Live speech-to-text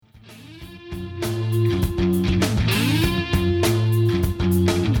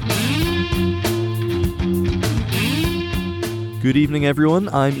Good evening, everyone.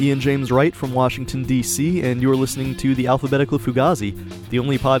 I'm Ian James Wright from Washington, D.C., and you're listening to the Alphabetical Fugazi, the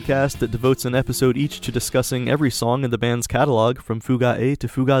only podcast that devotes an episode each to discussing every song in the band's catalog from Fuga A to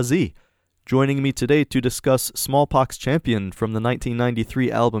Fuga Z. Joining me today to discuss Smallpox Champion from the 1993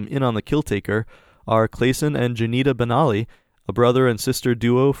 album In on the Killtaker are Clayson and Jeneda Benally, a brother and sister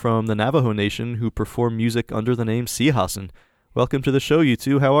duo from the Navajo Nation who perform music under the name Sihasin. Welcome to the show, you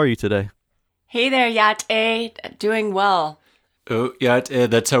two. How are you today? Hey there, Yat-A. Doing well. Oh, Yat-A,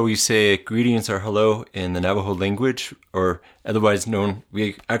 that's how we say greetings or hello in the Navajo language, or otherwise known,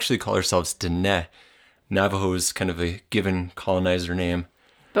 we actually call ourselves Dene. Navajo is kind of a given colonizer name.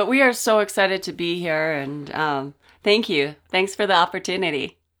 But we are so excited to be here, and thank you. Thanks for the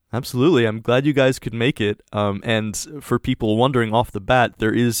opportunity. Absolutely. I'm glad you guys could make it. And for people wondering off the bat,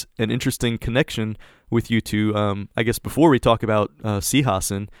 there is an interesting connection with you two. I guess before we talk about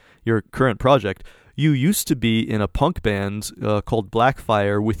Sihasin, your current project, you used to be in a punk band called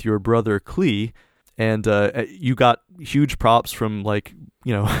Blackfire with your brother Clee, and you got huge props from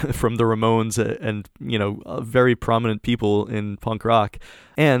from the Ramones and very prominent people in punk rock.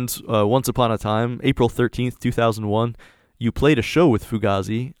 And once upon a time, April 13th, 2001, you played a show with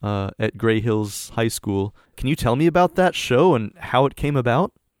Fugazi at Gray Hills High School. Can you tell me about that show and how it came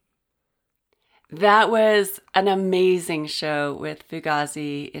about? That was an amazing show with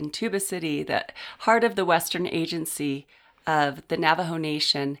Fugazi in Tuba City, the heart of the Western Agency of the Navajo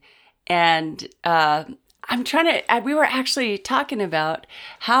Nation. And we were actually talking about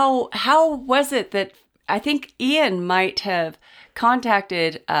how was it that I think Ian might have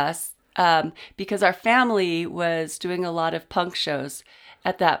contacted us because our family was doing a lot of punk shows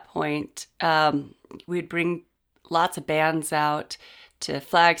at that point. We'd bring lots of bands out to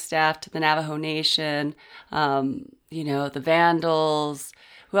Flagstaff, to the Navajo Nation, the Vandals.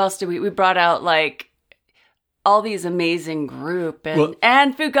 Who else did we brought out all these amazing group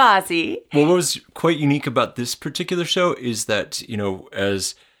and Fugazi. Well, what was quite unique about this particular show is that,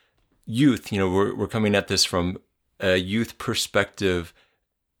 as youth, we're coming at this from a youth perspective.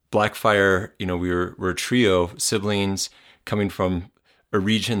 Blackfire, we're a trio, siblings coming from a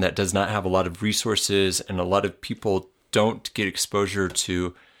region that does not have a lot of resources, and a lot of people don't get exposure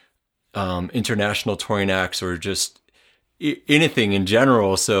to international touring acts or just anything in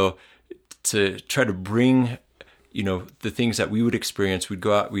general. So to try to bring, the things that we would experience, we'd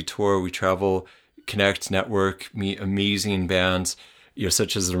go out, we tour, we travel, connect, network, meet amazing bands,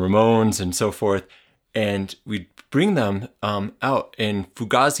 such as the Ramones and so forth. And we'd bring them out. And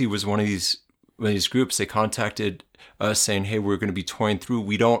Fugazi was one of these groups. They contacted us saying, hey, we're going to be touring through.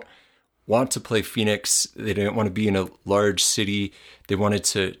 We don't want to play Phoenix. They didn't want to be in a large city. They wanted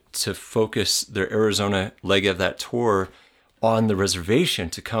to focus their Arizona leg of that tour on the reservation,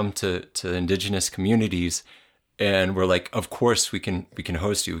 to come to indigenous communities. And we're like, of course we can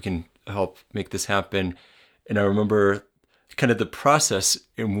host you. We can help make this happen. And I remember kind of the process,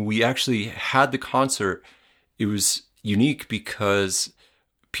 and when we actually had the concert, it was unique because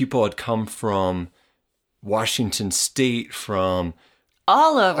people had come from Washington State, from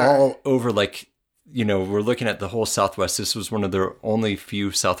all over, we're looking at the whole Southwest. This was one of their only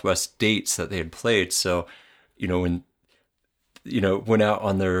few Southwest dates that they had played. So, when, went out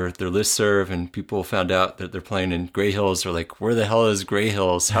on their listserv and people found out that they're playing in Gray Hills, they're like, where the hell is Gray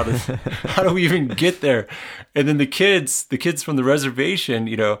Hills? How do we even get there? And then the kids from the reservation,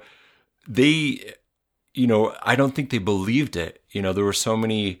 they, I don't think they believed it. There were so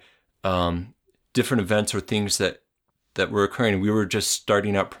many different events or things that were occurring. We were just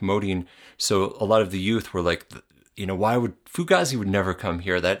starting out promoting. So a lot of the youth were like, why would Fugazi would never come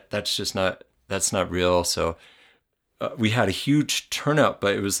here? That's not real. So we had a huge turnout,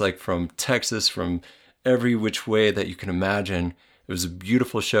 but it was from Texas, from every which way that you can imagine. It was a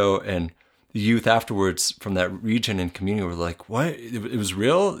beautiful show. And the youth afterwards from that region and community were like, what? It was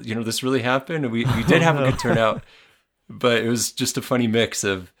real? This really happened? And we did have a good turnout, but it was just a funny mix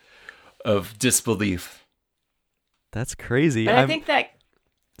of disbelief. That's crazy. But I think that...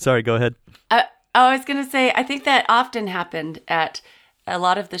 Sorry, go ahead. I was going to say, I think that often happened at a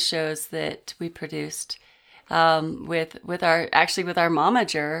lot of the shows that we produced with our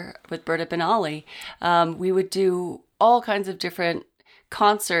momager, with Berta Benally. We would do all kinds of different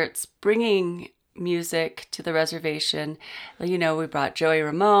concerts, bringing music to the reservation. We brought Joey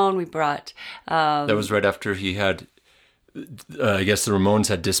Ramone, we brought... that was right after he had... I guess the Ramones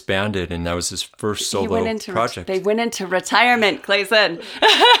had disbanded, and that was his first solo project. They went into retirement, Clayson.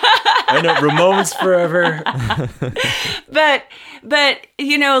 I know, Ramones forever. But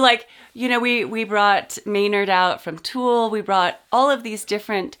we brought Maynard out from Tool. We brought all of these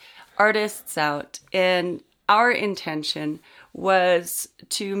different artists out, and our intention was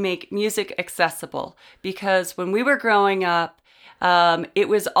to make music accessible, because when we were growing up, it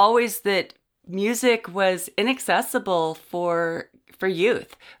was always that music was inaccessible for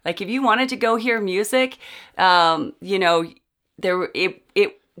youth. Like if you wanted to go hear music, it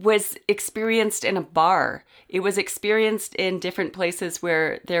was experienced in a bar. It was experienced in different places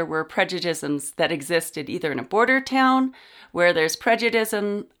where there were prejudices that existed, either in a border town where there's prejudice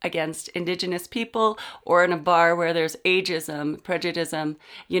against Indigenous people, or in a bar where there's ageism, prejudice,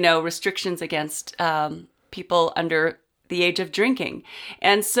 restrictions against people under the age of drinking.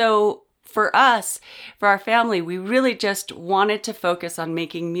 And so for us, for our family, we really just wanted to focus on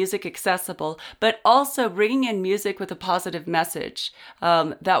making music accessible, but also bringing in music with a positive message.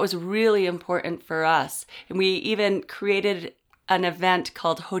 That was really important for us. And we even created an event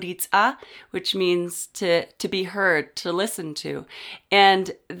called Hoditsa, which means to be heard, to listen to.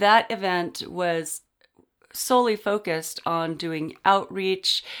 And that event was solely focused on doing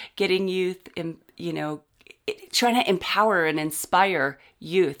outreach, getting youth, trying to empower and inspire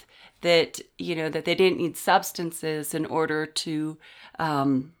youth that they didn't need substances in order to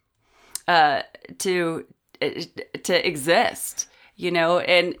exist,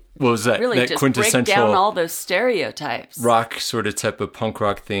 and was that really that just quintessential break down all those stereotypes. Rock sort of type of punk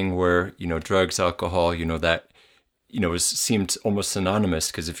rock thing where drugs, alcohol, that seemed almost synonymous,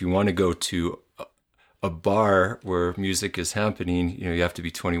 because if you want to go to a bar where music is happening, you have to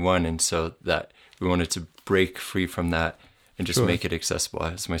be 21, and so that we wanted to break free from that and just make it accessible,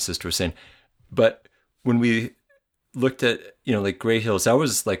 as my sister was saying. But when we looked at, like Gray Hills, that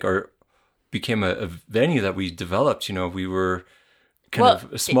was like became a venue that we developed. We were kind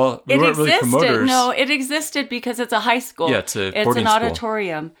of a small, we weren't really promoters. No, it existed because it's a high school. Yeah, it's an school.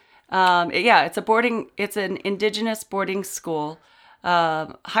 auditorium. It's an Indigenous boarding school,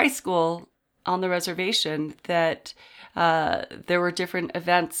 high school on the reservation that there were different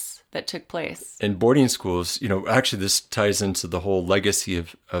events that took place. In boarding schools, actually this ties into the whole legacy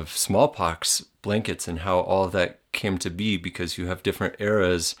of smallpox blankets and how all of that came to be, because you have different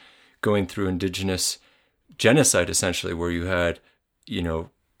eras going through Indigenous genocide, essentially, where you had,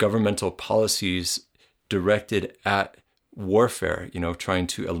 governmental policies directed at warfare, trying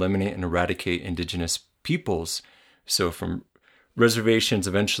to eliminate and eradicate Indigenous peoples. So from reservations,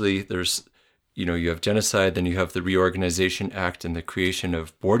 eventually there's you have genocide, then you have the Reorganization Act and the creation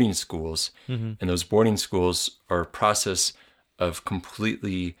of boarding schools. Mm-hmm. And those boarding schools are a process of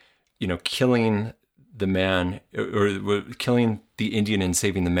completely, killing the man, or killing the Indian and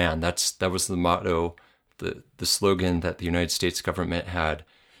saving the man. That was the motto, the slogan that the United States government had,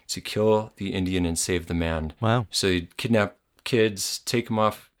 to kill the Indian and save the man. Wow. So you'd kidnap kids, take them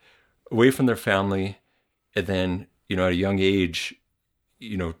away from their family, and then, at a young age,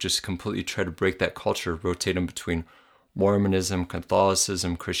 just completely try to break that culture, rotate them between Mormonism,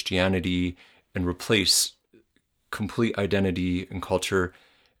 Catholicism, Christianity, and replace complete identity and culture,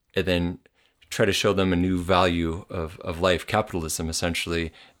 and then try to show them a new value of life, capitalism,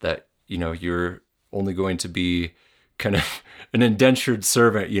 essentially, that, you're only going to be kind of an indentured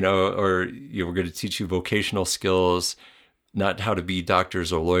servant, or we're going to teach you vocational skills, not how to be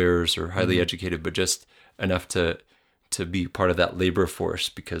doctors or lawyers or highly educated, but just enough to be part of that labor force,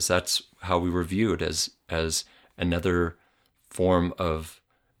 because that's how we were viewed, as another form of,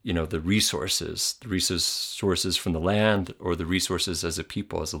 the resources from the land, or the resources as a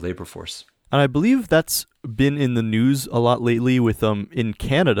people, as a labor force. And I believe that's been in the news a lot lately with in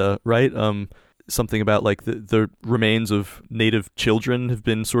Canada, right? Something about like the remains of Native children have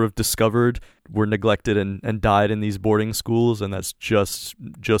been sort of discovered, were neglected and died in these boarding schools, and that's just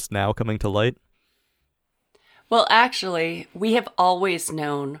now coming to light. Well, actually, we have always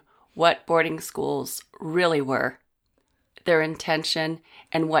known what boarding schools really were, their intention,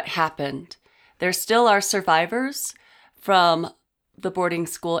 and what happened. There still are survivors from the boarding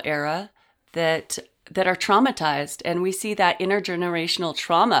school era that are traumatized, and we see that intergenerational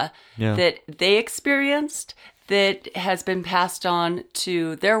trauma that they experienced that has been passed on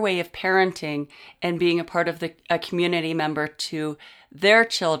to their way of parenting and being a part of a community member to their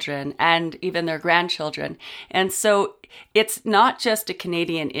children and even their grandchildren. And so it's not just a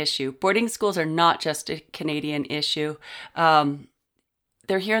Canadian issue. Boarding schools are not just a Canadian issue.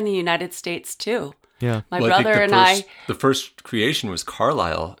 They're here in the United States too. Yeah. My brother and I... The first creation was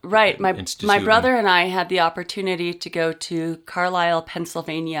Carlisle. Right. My brother and I had the opportunity to go to Carlisle,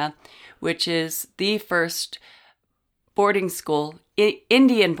 Pennsylvania, which is the first boarding school,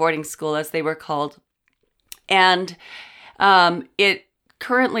 Indian boarding school as they were called. And it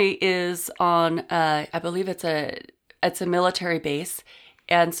currently is on, I believe it's a military base.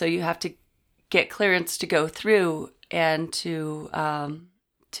 And so you have to get clearance to go through and to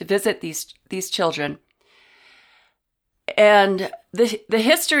visit these children. And the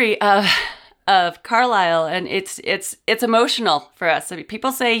history of Carlisle, and it's emotional for us. I mean,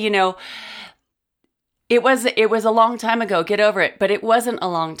 people say, it was a long time ago, get over it, but it wasn't a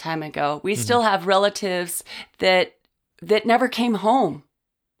long time ago. We still have relatives that never came home.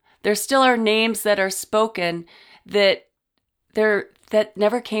 There still are names that are spoken that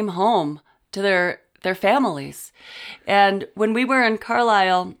never came home to their families. And when we were in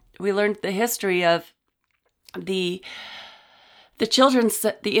Carlisle, we learned the history of the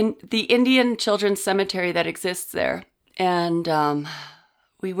Indian children's cemetery that exists there. And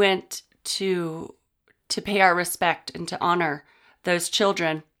we went to pay our respect and to honor those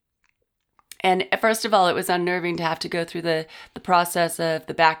children. And first of all, it was unnerving to have to go through the process of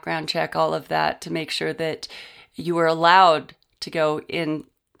the background check, all of that, to make sure that you were allowed to go in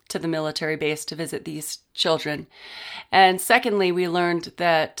to the military base to visit these children. And secondly, we learned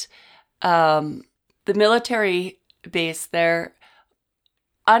that the military base there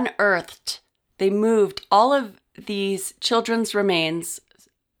unearthed, they moved all of these children's remains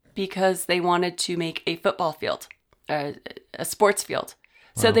because they wanted to make a football field, a sports field.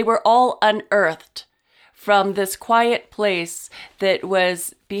 Wow. So they were all unearthed from this quiet place that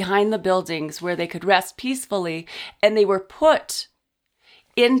was behind the buildings where they could rest peacefully, and they were put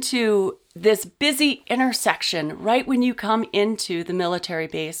into this busy intersection right when you come into the military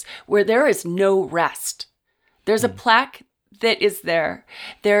base where there is no rest. There's a plaque that is there.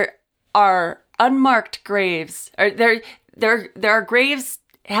 There are unmarked graves. Or there are graves,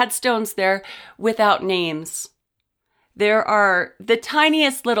 headstones there without names. There are the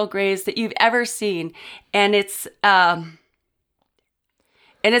tiniest little graves that you've ever seen, and it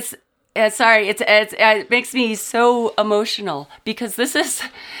makes me so emotional because this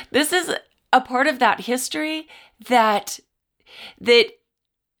is a part of that history that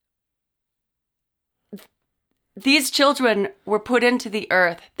these children were put into the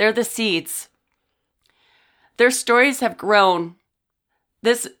earth. They're the seeds. Their stories have grown.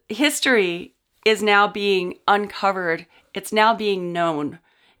 This history is now being uncovered. It's now being known.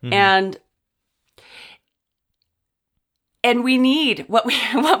 Mm-hmm. And we need, what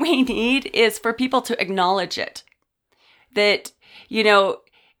we need is for people to acknowledge it. That, Well,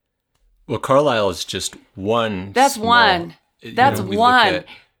 Carlisle is just one. That's one. That's we one. Look at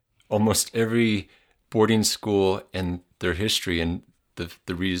almost every boarding school and their history, and the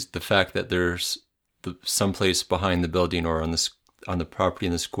fact that there's someplace behind the building or on the property,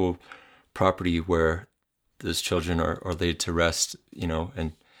 in the school property, where those children are laid to rest,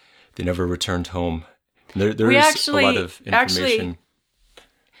 and they never returned home. There is a lot of information.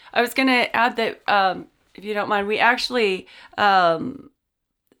 I was going to add that, if you don't mind, we actually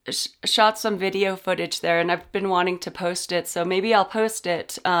shot some video footage there, and I've been wanting to post it. So maybe I'll post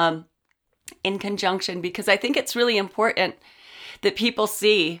it in conjunction, because I think it's really important that people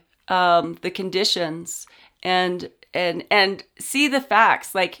see the conditions and see the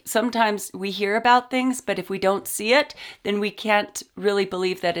facts. Like, sometimes we hear about things, but if we don't see it, then we can't really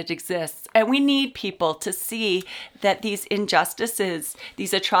believe that it exists. And we need people to see that these injustices,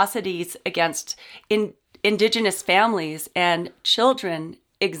 these atrocities against Indigenous families and children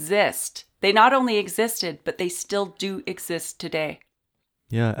exist. They not only existed, but they still do exist today.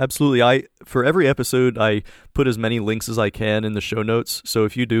 Yeah, absolutely. For every episode, I put as many links as I can in the show notes. So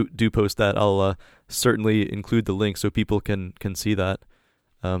if you do post that, I'll certainly include the link so people can see that.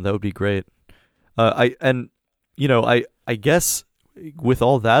 That would be great. I guess with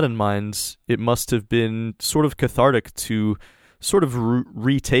all that in mind, it must have been sort of cathartic to sort of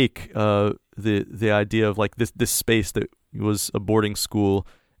retake the idea of like this space that was a boarding school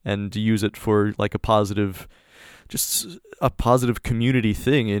and to use it for like a positive community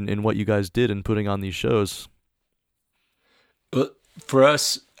thing in what you guys did in putting on these shows. Well, for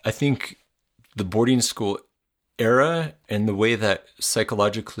us, I think the boarding school era and the way that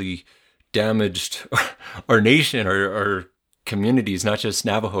psychologically damaged our nation, our communities, not just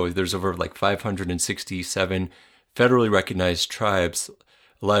Navajo. There's over like 567 federally recognized tribes.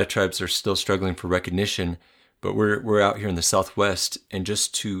 A lot of tribes are still struggling for recognition, but we're out here in the Southwest, and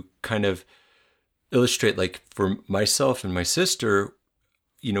just to kind of illustrate, like for myself and my sister,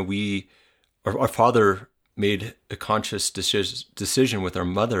 our father made a conscious decision with our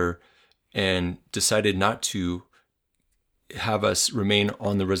mother and decided not to have us remain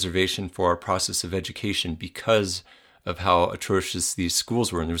on the reservation for our process of education because of how atrocious these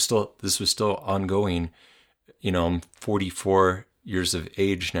schools were. And this was still ongoing. I'm 44 years of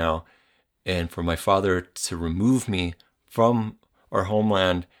age now. And for my father to remove me from our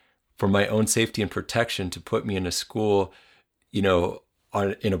homeland for my own safety and protection to put me in a school, you know,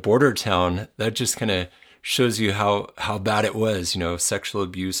 in a border town, that just kind of shows you how bad it was, you know, sexual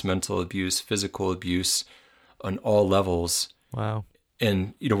abuse, mental abuse, physical abuse on all levels. Wow.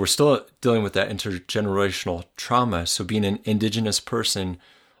 And, you know, we're still dealing with that intergenerational trauma. So being an indigenous person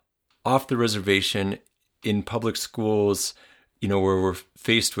off the reservation in public schools, you know, where we're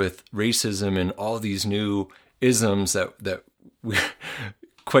faced with racism and all these new isms that we,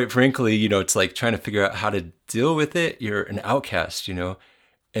 quite frankly, you know, it's like trying to figure out how to deal with it. You're an outcast, you know,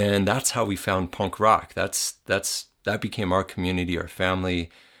 and that's how we found punk rock. That became our community, our family.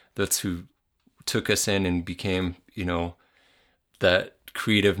 That's who took us in and became, you know, that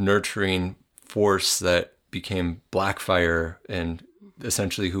creative, nurturing force that became Blackfire and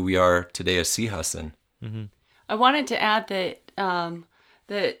essentially who we are today as Sihasin. Mm-hmm. I wanted to add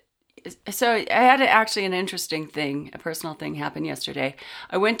so I had actually an interesting thing, a personal thing happen yesterday.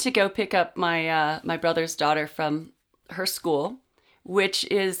 I went to go pick up my brother's daughter from her school, which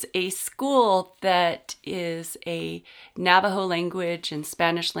is a school that is a Navajo language and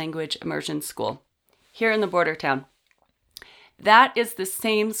Spanish language immersion school here in the border town. That is the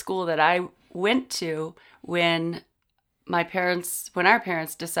same school that I went to when our parents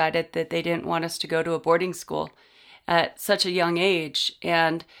decided that they didn't want us to go to a boarding school at such a young age.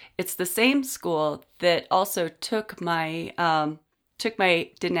 And it's the same school that also took my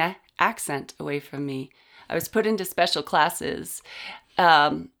Diné accent away from me. I was put into special classes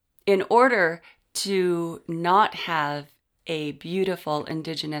in order to not have a beautiful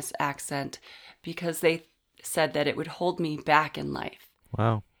indigenous accent because they said that it would hold me back in life.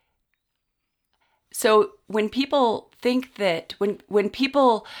 Wow. So when people think that when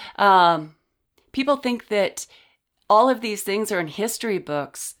people think that all of these things are in history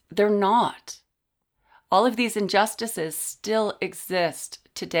books, they're not. All of these injustices still exist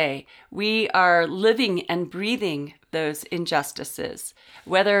today. We are living and breathing those injustices,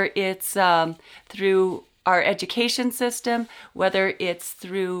 whether it's through our education system, whether it's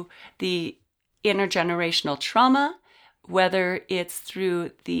through the intergenerational trauma, whether it's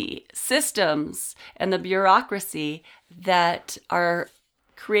through the systems and the bureaucracy that are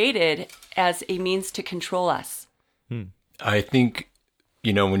created as a means to control us. I think,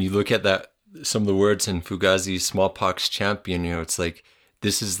 you know, when you look at that, some of the words in Fugazi's Smallpox Champion, you know, it's like,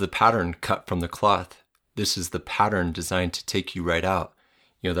 this is the pattern cut from the cloth. This is the pattern designed to take you right out.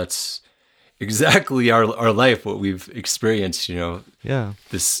 You know, that's exactly our life, what we've experienced, you know. Yeah.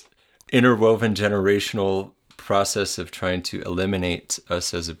 This interwoven generational process of trying to eliminate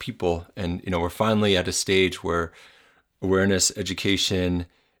us as a people. And, you know, we're finally at a stage where awareness, education,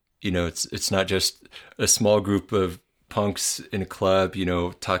 you know, it's not just a small group of punks in a club, you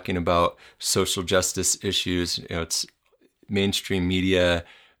know, talking about social justice issues. You know, it's mainstream media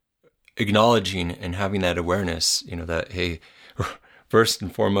acknowledging and having that awareness, you know, that, hey, first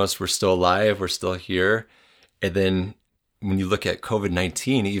and foremost, we're still alive, we're still here. And then when you look at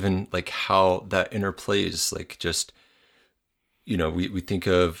COVID-19, even like how that interplays, like just, you know, we think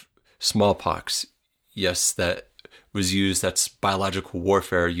of smallpox. Yes, that was used, that's biological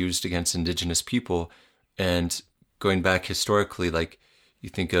warfare used against indigenous people. And going back historically, like you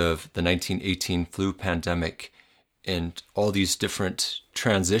think of the 1918 flu pandemic and all these different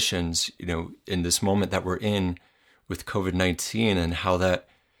transitions, you know, in this moment that we're in with COVID-19 and how that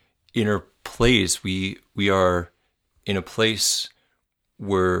interplays. We are in a place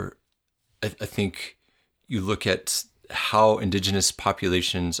where I think you look at how indigenous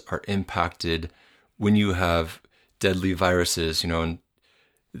populations are impacted when you have deadly viruses, you know, and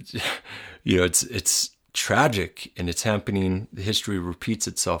you know, it's tragic and it's happening. The history repeats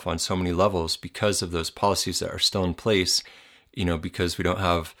itself on so many levels because of those policies that are still in place, you know, because we don't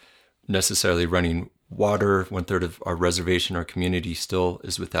have necessarily running water. 1/3 of our reservation, our community still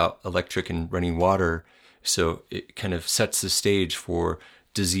is without electric and running water. So it kind of sets the stage for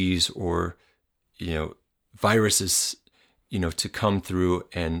disease or, you know, viruses, you know, to come through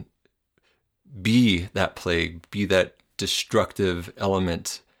and be that plague, be that destructive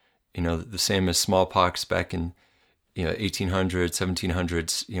element, you know, the same as smallpox back in, you know, 1800s,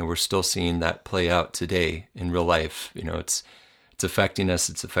 1700s, you know, we're still seeing that play out today in real life. You know, it's affecting us,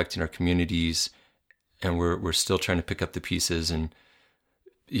 it's affecting our communities, and we're still trying to pick up the pieces. And,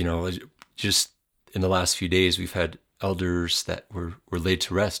 you know, just in the last few days, we've had elders that were laid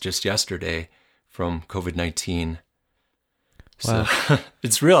to rest just yesterday from COVID-19. So wow.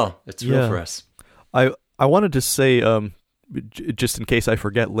 It's real. It's real for us. I wanted to say, just in case I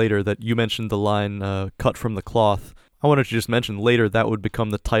forget later, that you mentioned the line cut from the cloth. I wanted to just mention later that would become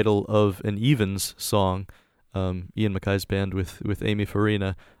the title of an Evens song. Ian MacKay's band with Amy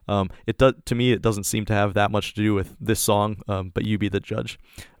Farina. To me, it doesn't seem to have that much to do with this song, but you be the judge.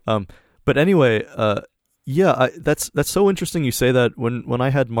 But anyway, that's so interesting you say that. When I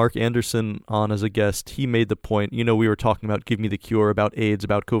had Mark Anderson on as a guest, he made the point, we were talking about Give Me the Cure, about AIDS,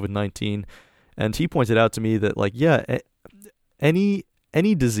 about COVID-19, and he pointed out to me that, like, any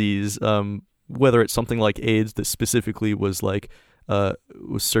disease, whether it's something like AIDS that specifically was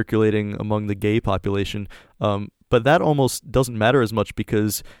circulating among the gay population, but that almost doesn't matter as much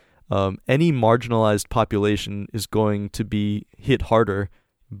because any marginalized population is going to be hit harder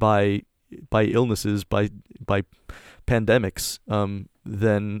by illnesses, by pandemics,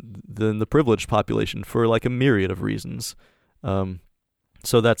 than the privileged population for like a myriad of reasons.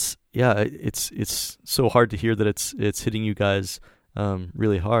 So that's it's so hard to hear that it's hitting you guys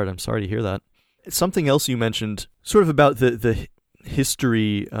really hard. I'm sorry to hear that. Something else you mentioned, sort of about the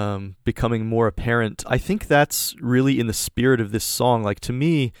history becoming more apparent. I think that's really in the spirit of this song. Like, to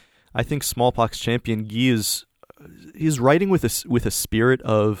me, I think Smallpox champion Guy is writing with a spirit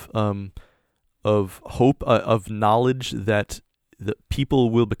of hope, of knowledge that the people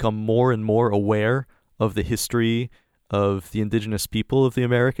will become more and more aware of the history of the indigenous people of the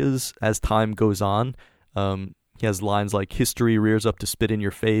Americas as time goes on. He has lines like, "History rears up to spit in your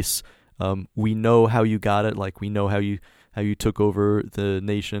face. We know how you got it. Like, we know how you took over the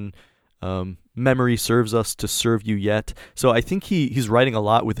nation. Memory serves us to serve you yet." So I think he's writing a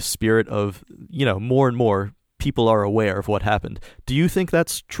lot with the spirit of, more and more people are aware of what happened. Do you think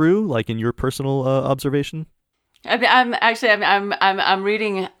that's true, like in your personal observation? I'm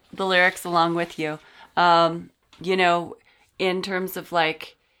reading the lyrics along with you. In terms of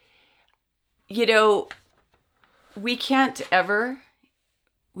like, we can't ever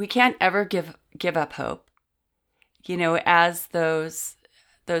give up hope. As those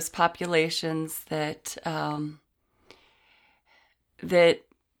populations that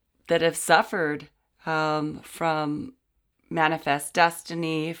have suffered from manifest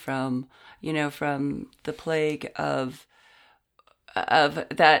destiny, from the plague of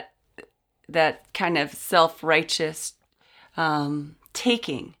that kind of self-righteous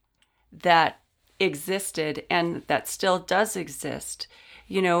taking that existed and that still does exist.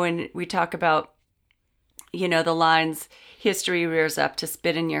 And we talk about, the lines, "History rears up to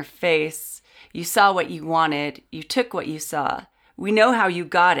spit in your face. You saw what you wanted. You took what you saw. We know how you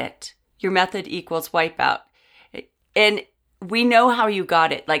got it. Your method equals wipeout." And we know how you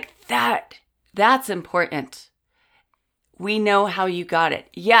got it. Like that's important. We know how you got it.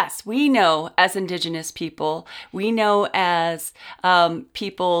 Yes, we know as Indigenous people, we know as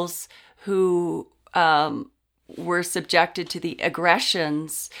peoples who were subjected to the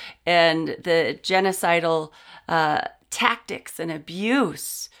aggressions and the genocidal tactics and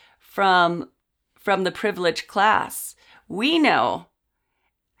abuse from the privileged class. We know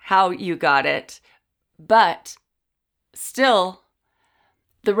how you got it, but still,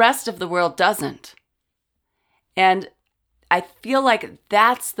 the rest of the world doesn't. And I feel like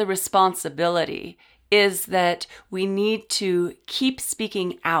that's the responsibility, is that we need to keep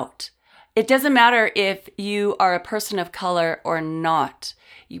speaking out. It doesn't matter if you are a person of color or not.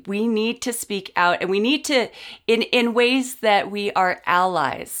 We need to speak out, and we need to, in ways that we are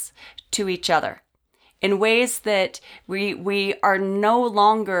allies to each other, in ways that we are no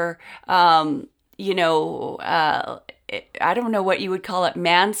longer, I don't know what you would call it,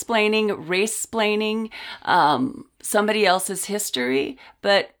 mansplaining, race-splaining somebody else's history,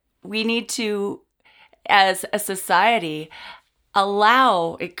 but we need to, as a society,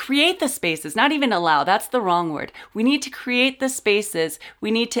 create the spaces, not even allow, that's the wrong word. We need to create the spaces. We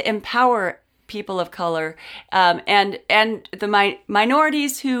need to empower people of color and the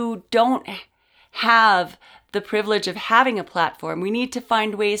minorities who don't have the privilege of having a platform. We need to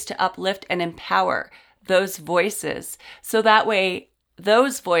find ways to uplift and empower those voices, so that way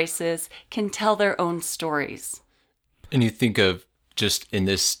those voices can tell their own stories. And you think of just in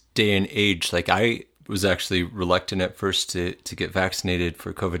this day and age, like I was actually reluctant at first to get vaccinated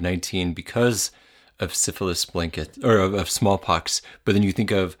for COVID-19 because of syphilis blanket or of smallpox. But then you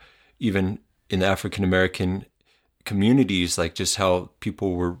think of even in the African American communities, like just how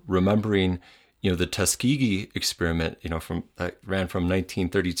people were remembering, the Tuskegee experiment, from that ran from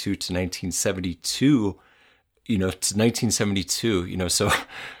 1932 to 1972, to 1972, so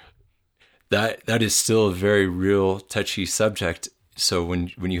that is still a very real, touchy subject. So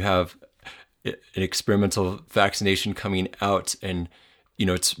when you have an experimental vaccination coming out and,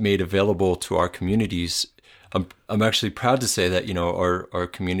 it's made available to our communities, I'm actually proud to say that, our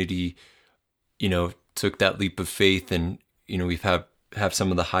community, took that leap of faith and, we've had have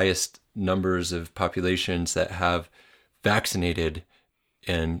some of the highest numbers of populations that have vaccinated,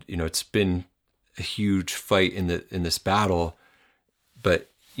 and it's been a huge fight in this battle, but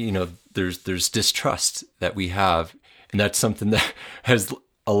there's distrust that we have, and that's something that has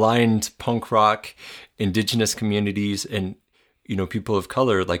aligned punk rock, indigenous communities, and people of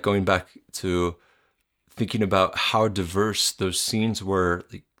color, like going back to thinking about how diverse those scenes were.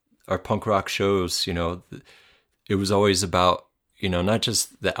 Like our punk rock shows, it was always about not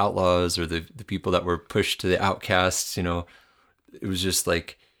just the outlaws or the people that were pushed to the outcasts. It was just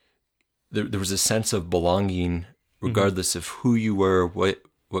like there was a sense of belonging regardless of who you were, what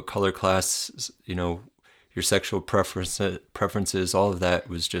color class, your sexual preferences, all of that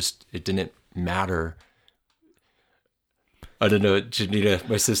was just, it didn't matter. I don't know, Jeneda,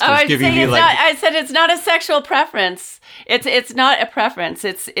 my sister's giving me like... I said it's not a sexual preference. It's not a preference.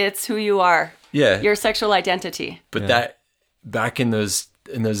 It's who you are. Yeah. Your sexual identity. But that, back in those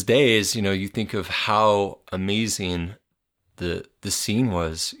days, you think of how amazing the scene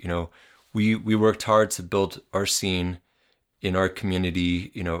was. We worked hard to build our scene in our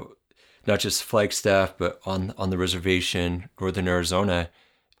community, not just Flagstaff, but on the reservation, Northern Arizona.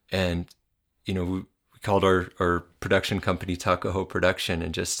 And, we called our production company Tuckahoe Production,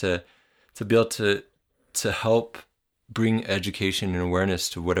 and just to be able to help bring education and awareness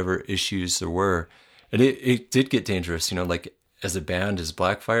to whatever issues there were. And it did get dangerous, like as a band, as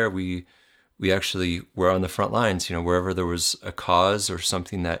Blackfire, we actually were on the front lines, wherever there was a cause or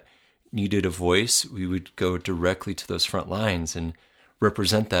something that needed a voice, we would go directly to those front lines and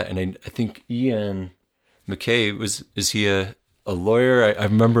represent that. And I think Ian McKay is he a lawyer? I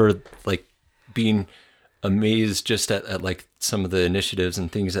remember like being amazed just at like some of the initiatives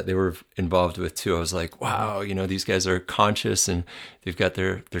and things that they were involved with too. I was like, wow, these guys are conscious and they've got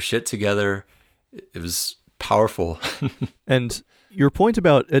their shit together. It was powerful. And your point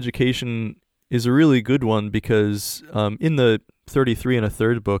about education is a really good one, because in the 33 and a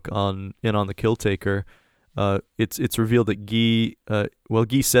third book on the Kill Taker, it's revealed that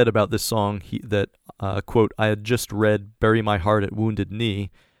Guy said about this song that quote, "I had just read 'Bury My Heart at Wounded Knee.'"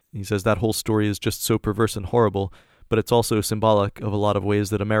 He says that whole story is just so perverse and horrible, but it's also symbolic of a lot of ways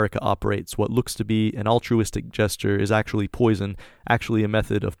that America operates. What looks to be an altruistic gesture is actually poison, actually a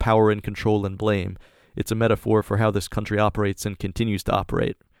method of power and control and blame. It's a metaphor for how this country operates and continues to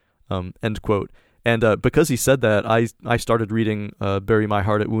operate. End quote. And because he said that, I started reading "Bury My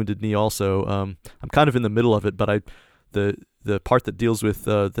Heart at Wounded Knee" also. I'm kind of in the middle of it, but the part that deals with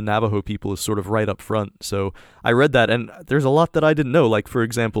the Navajo people is sort of right up front. So I read that, and there's a lot that I didn't know. Like, for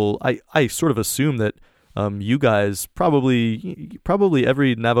example, I sort of assume that you guys, probably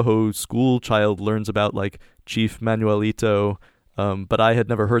every Navajo school child learns about like Chief Manuelito, but I had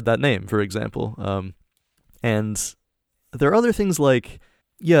never heard that name, for example. And there are other things like,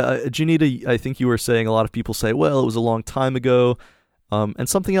 Jeneda, I think you were saying a lot of people say, well, it was a long time ago. And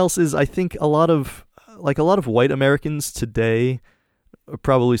something else is, I think a lot of white Americans today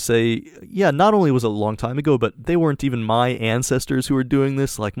probably say, not only was it a long time ago, but they weren't even my ancestors who were doing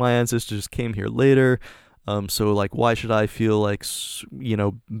this. Like, my ancestors came here later. So like, why should I feel like,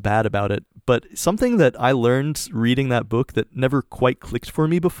 bad about it? But something that I learned reading that book that never quite clicked for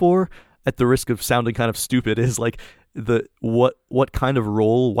me before, at the risk of sounding kind of stupid, is like what kind of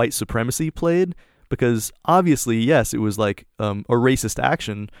role white supremacy played. Because obviously, yes, it was like a racist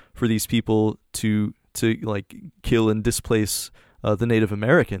action for these people to like kill and displace the Native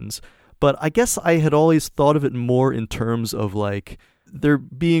Americans. But I guess I had always thought of it more in terms of like they're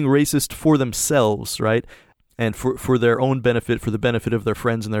being racist for themselves, right? And for their own benefit, for the benefit of their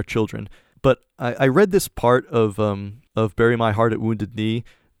friends and their children. But I read this part of "Bury My Heart at Wounded Knee."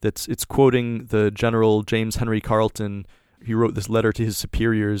 It's quoting the General James Henry Carleton. He wrote this letter to his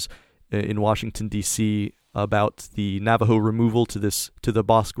superiors in Washington, D.C. about the Navajo removal to the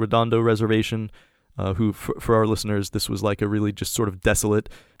Bosque Redondo Reservation, who, for our listeners, this was like a really just sort of desolate,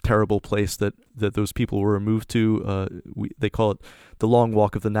 terrible place that those people were removed to. They call it the Long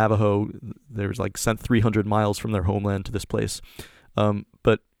Walk of the Navajo. They was like sent 300 miles from their homeland to this place.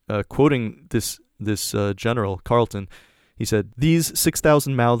 But quoting this General Carleton, he said, "These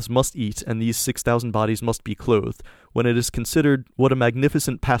 6,000 mouths must eat, and these 6,000 bodies must be clothed. When it is considered what a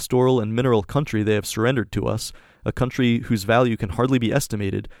magnificent pastoral and mineral country they have surrendered to us, a country whose value can hardly be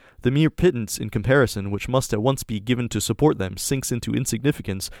estimated, the mere pittance in comparison which must at once be given to support them sinks into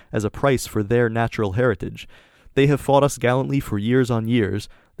insignificance as a price for their natural heritage. They have fought us gallantly for years on years.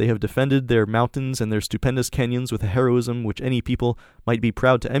 They have defended their mountains and their stupendous canyons with a heroism which any people might be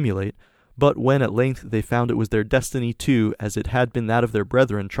proud to emulate. But when at length they found it was their destiny too, as it had been that of their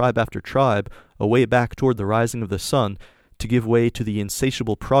brethren, tribe after tribe, away back toward the rising of the sun, to give way to the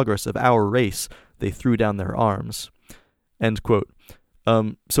insatiable progress of our race, they threw down their arms." End quote.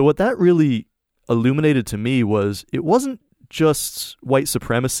 So what that really illuminated to me was it wasn't just white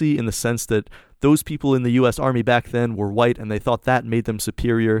supremacy in the sense that those people in the U.S. Army back then were white and they thought that made them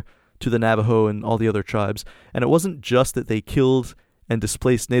superior to the Navajo and all the other tribes. And it wasn't just that they killed and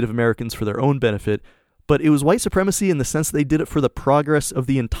displaced Native Americans for their own benefit, but it was white supremacy in the sense they did it for the progress of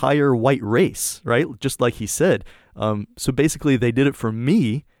the entire white race, right? Just like he said. So basically they did it for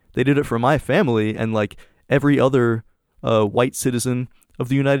me, they did it for my family, and like every other white citizen of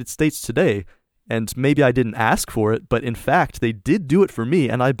the United States today. And maybe I didn't ask for it, but in fact, they did do it for me,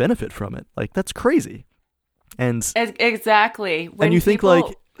 and I benefit from it. Like, that's crazy. And exactly. And you think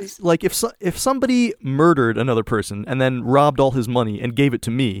like if somebody murdered another person and then robbed all his money and gave it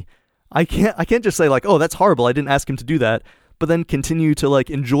to me, I can't just say like, oh, that's horrible, I didn't ask him to do that, but then continue to like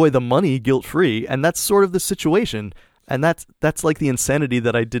enjoy the money guilt-free. And that's sort of the situation. And that's like the insanity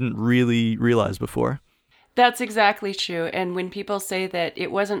that I didn't really realize before. That's exactly true. And when people say that it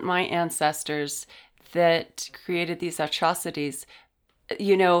wasn't my ancestors that created these atrocities,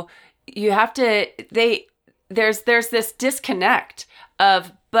 you know, you have to, there's this disconnect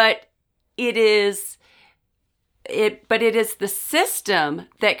of, but it is the system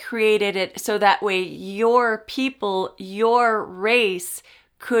that created it so that way your people, your race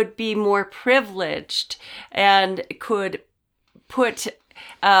could be more privileged and could put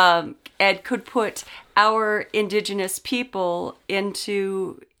our indigenous people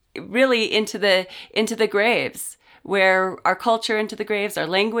into the graves, where our culture into the graves, our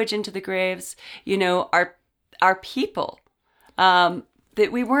language into the graves, you know, our people, that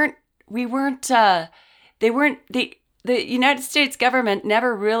the United States government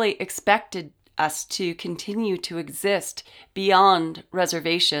never really expected us to continue to exist beyond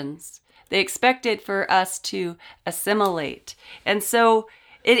reservations. They expected for us to assimilate. And so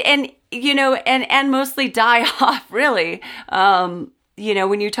and mostly die off, really.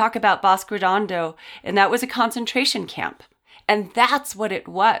 When you talk about Bosque Redondo, and that was a concentration camp. And that's what it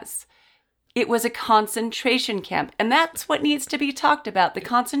was. It was a concentration camp. And that's what needs to be talked about, the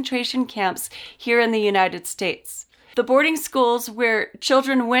concentration camps here in the United States. The boarding schools where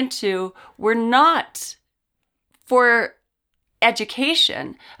children went to were not for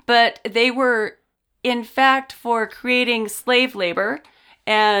education, but they were, in fact, for creating slave labor.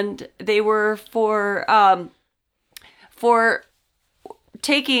 And they were for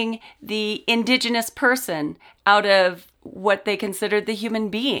taking the indigenous person out of what they considered the human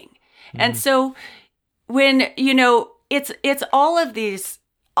being. Mm-hmm. And so when, it's all of these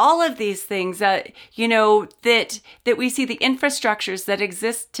things that, that we see the infrastructures that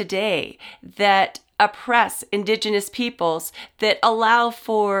exist today that oppress indigenous peoples, that allow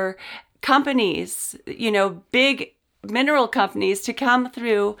for companies, big mineral companies to come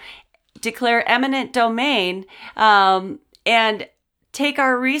through, declare eminent domain, and take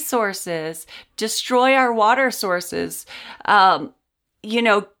our resources, destroy our water sources,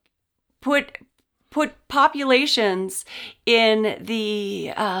 put populations in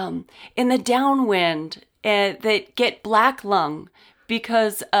the downwind that get black lung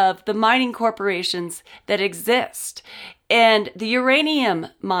because of the mining corporations that exist, and the uranium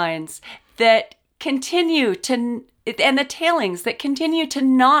mines that continue to, and the tailings that continue to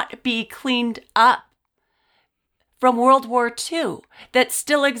not be cleaned up from World War II that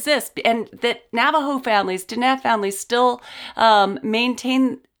still exist, and that Navajo families, Diné families still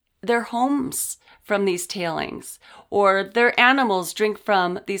maintain their homes from these tailings, or their animals drink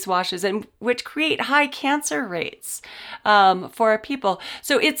from these washes, and which create high cancer rates for our people.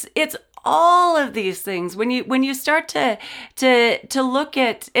 So it's all of these things. When you start to look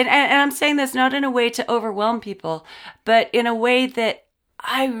at, and I'm saying this not in a way to overwhelm people, but in a way that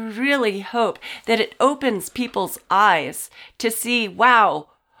I really hope that it opens people's eyes to see, wow,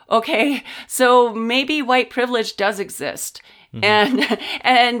 okay, so maybe white privilege does exist.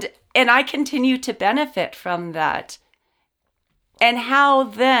 Mm-hmm. And I continue to benefit from that. And how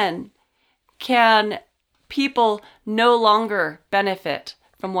then can people no longer benefit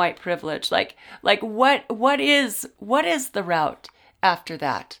from white privilege? Like what is the route after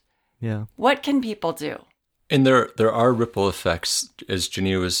that? Yeah. What can people do? And there are ripple effects, as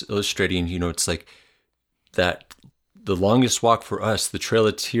Jeneda was illustrating. It's like that the longest walk for us, the Trail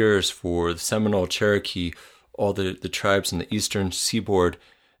of Tears for the Seminole, Cherokee, all the tribes in the eastern seaboard.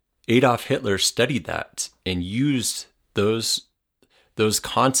 Adolf Hitler studied that and used those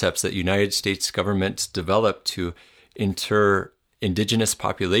concepts that United States government developed to inter indigenous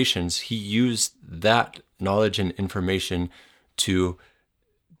populations. He used that knowledge and information to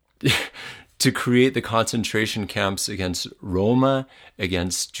to create the concentration camps against Roma,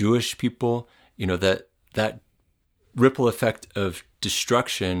 against Jewish people, that ripple effect of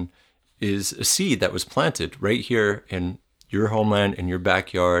destruction is a seed that was planted right here in your homeland, in your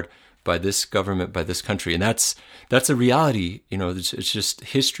backyard, by this government, by this country. And that's a reality. It's just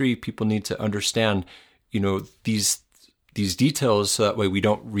history. People need to understand, these details so that way we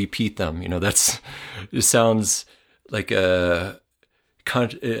don't repeat them. It sounds like what's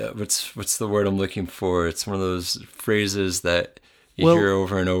the word I'm looking for? It's one of those phrases that you hear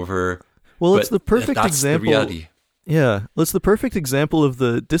over and over. Well, it's the perfect that's example. The reality. Yeah, well, it's the perfect example of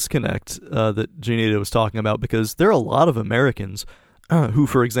the disconnect that Jeneda was talking about, because there are a lot of Americans who,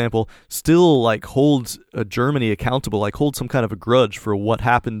 for example, still hold Germany accountable, hold some kind of a grudge for what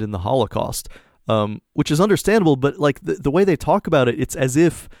happened in the Holocaust, which is understandable. But the way they talk about it, it's as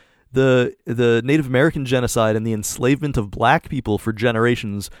if the Native American genocide and the enslavement of black people for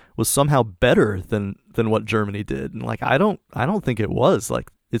generations was somehow better than what Germany did. And I don't think it was.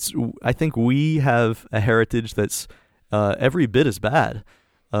 I think we have a heritage that's every bit as bad,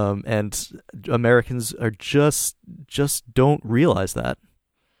 and Americans are just don't realize that.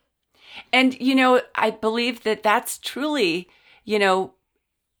 And I believe that that's truly,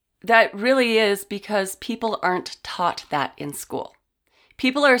 that really is because people aren't taught that in school.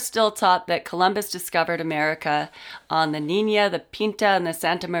 People are still taught that Columbus discovered America on the Nina, the Pinta, and the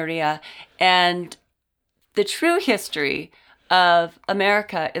Santa Maria, and the true history of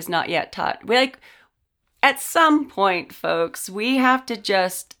America is not yet taught. At some point, folks, we have to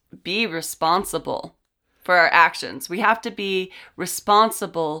just be responsible for our actions. We have to be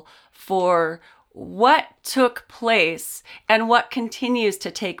responsible for what took place and what continues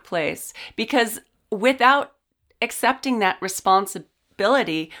to take place. Because without accepting that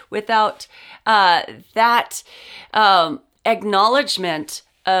responsibility, without that acknowledgement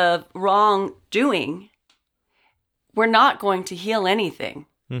of wrongdoing, we're not going to heal anything.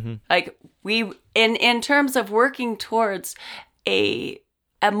 Mm-hmm. In terms of working towards an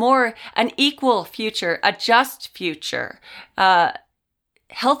equal future, a just future,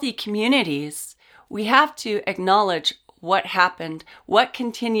 healthy communities, we have to acknowledge what happened, what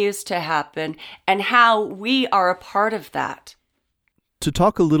continues to happen, and how we are a part of that. To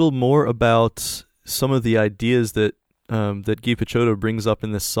talk a little more about some of the ideas that Guy Picciotto brings up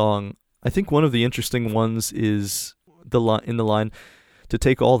in this song, I think one of the interesting ones is in the line, to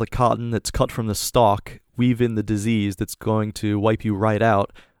take all the cotton that's cut from the stalk, weave in the disease that's going to wipe you right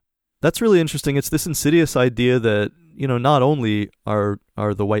out. That's really interesting. It's this insidious idea that, not only are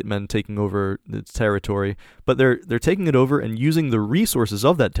the white men taking over the territory, but they're taking it over and using the resources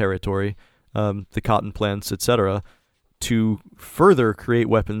of that territory, the cotton plants, etc., to further create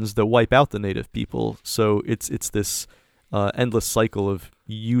weapons that wipe out the native people. So it's this endless cycle of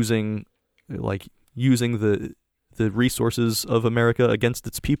using the resources of America against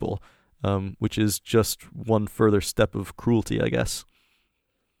its people, which is just one further step of cruelty, I guess.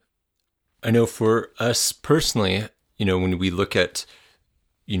 I know for us personally, when we look at,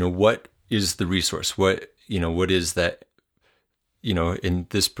 what is the resource, what is that, in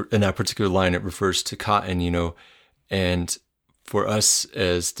that particular line, it refers to cotton, and for us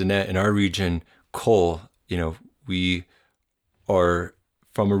as Danette in our region, coal, we are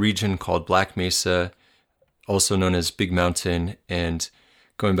from a region called Black Mesa, also known as Big Mountain, and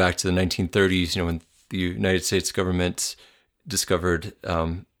going back to the 1930s, when the United States government discovered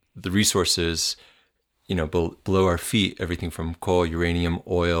the resources, below our feet, everything from coal, uranium,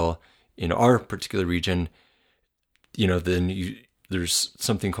 oil, in our particular region, then there's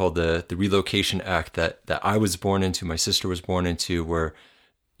something called the Relocation Act that I was born into, my sister was born into, where,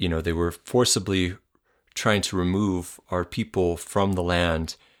 they were forcibly trying to remove our people from the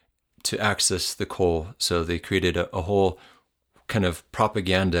land to access the coal. So they created a whole kind of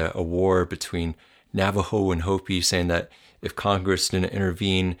propaganda, a war between Navajo and Hopi, saying that if Congress didn't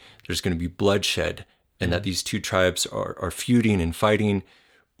intervene, there's going to be bloodshed, and that these two tribes are feuding and fighting,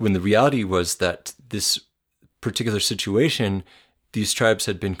 when the reality was that this particular situation, these tribes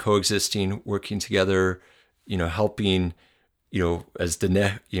had been coexisting, working together, helping, as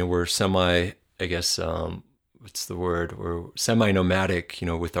Dene, we're semi, I guess, what's the word? We're semi-nomadic,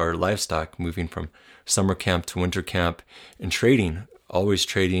 with our livestock, moving from summer camp to winter camp, and trading, always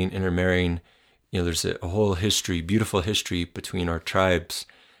trading, intermarrying. There's a whole history, beautiful history between our tribes.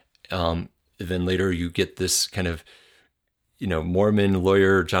 Then later you get this kind of, Mormon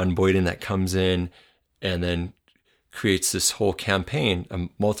lawyer, John Boyden, that comes in and then creates this whole campaign, a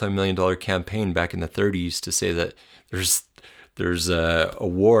multi-million-dollar campaign back in the 30s to say that there's a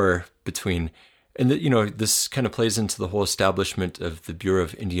war between, and that, this kind of plays into the whole establishment of the Bureau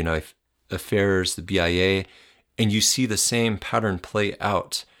of Indian Affairs, the BIA, and you see the same pattern play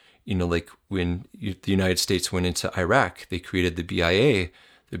out. Like when the United States went into Iraq, they created the BIA,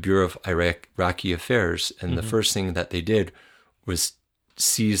 the Bureau of Iraqi Affairs, and the first thing that they did was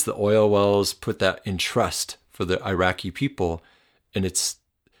seize the oil wells, put that in trust for the Iraqi people. And it's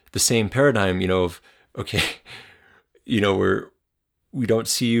the same paradigm, of, okay, we don't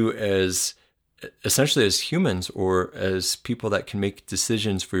see you as essentially as humans or as people that can make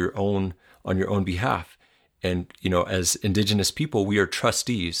decisions on your own behalf. And, as indigenous people, we are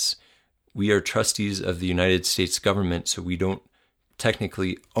trustees. We are trustees of the United States government, so we don't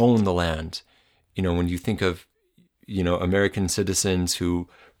technically own the land. When you think of, American citizens who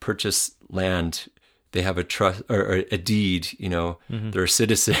purchase land, they have a trust or a deed, they're a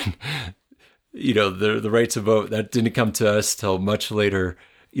citizen. The right to vote, that didn't come to us till much later.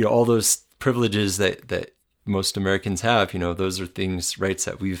 All those privileges that most Americans have, those are rights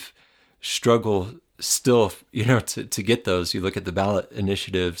that we've struggled still, to get those. You look at the ballot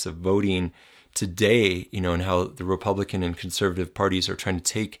initiatives of voting today, and how the Republican and conservative parties are trying to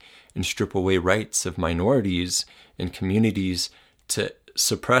take and strip away rights of minorities and communities to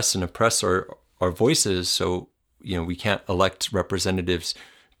suppress and oppress our voices. So, we can't elect representatives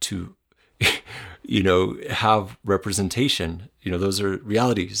to, have representation. Those are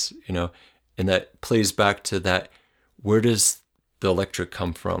realities, and that plays back to that. Where does the electric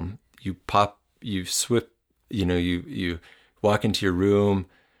come from? You walk into your room,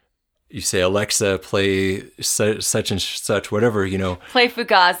 you say, Alexa, play such and such, whatever, Play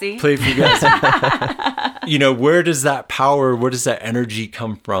Fugazi. Play Fugazi. Where does that power, where does that energy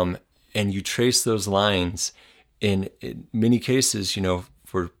come from? And you trace those lines. In many cases,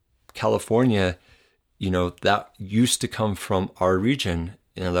 for California, that used to come from our region.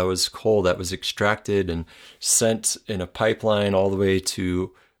 That was coal that was extracted and sent in a pipeline all the way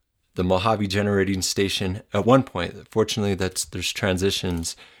to the Mojave generating station at one point. Fortunately, there's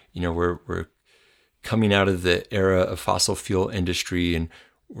transitions. We're coming out of the era of fossil fuel industry, and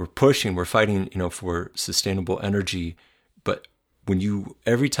we're fighting, for sustainable energy. But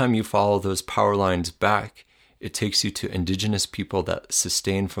every time you follow those power lines back, it takes you to indigenous people that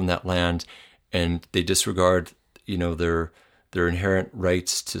sustain from that land, and they disregard, their inherent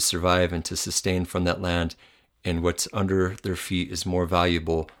rights to survive and to sustain from that land. And what's under their feet is more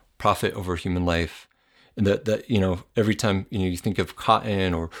valuable, profit over human life. And that every time, you think of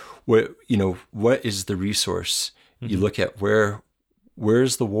cotton or what is the resource? You look at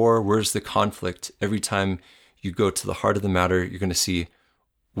where's the war, where's the conflict? Every time you go to the heart of the matter, you're going to see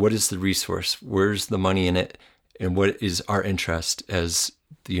what is the resource, where's the money in it, and what is our interest as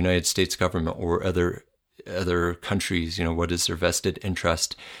the United States government or other countries, what is their vested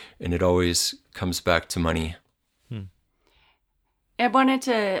interest? And it always comes back to money. I wanted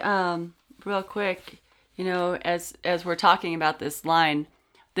to, real quick, as we're talking about this line,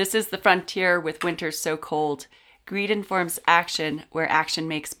 this is the frontier with winters so cold. Greed informs action where action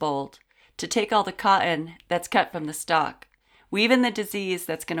makes bold. To take all the cotton that's cut from the stalk. Weave in the disease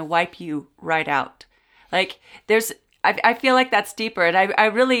that's going to wipe you right out. Like I feel like that's deeper. And I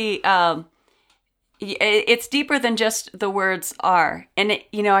really, it's deeper than just the words are. And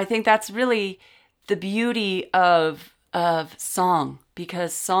I think that's really the beauty of song,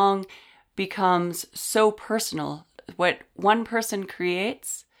 because song becomes so personal. What one person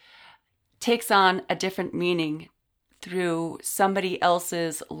creates takes on a different meaning through somebody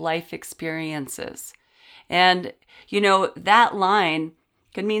else's life experiences. And, that line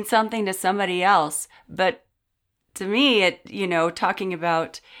could mean something to somebody else, but to me, talking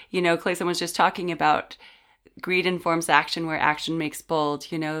about, Clayson was just talking about greed informs action where action makes bold,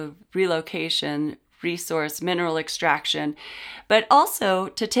 relocation, resource, mineral extraction, but also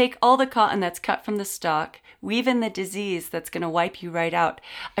to take all the cotton that's cut from the stalk, weave in the disease that's going to wipe you right out.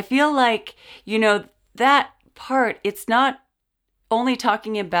 I feel like, that part, it's not only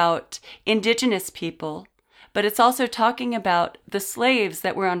talking about indigenous people, but it's also talking about the slaves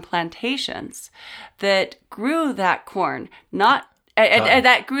that were on plantations that grew that corn,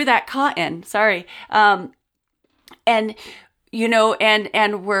 that grew that cotton, sorry. And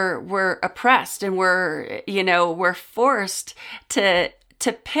we're oppressed, and we're forced to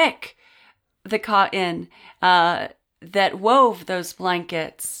pick the cotton that wove those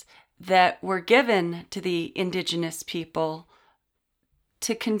blankets that were given to the indigenous people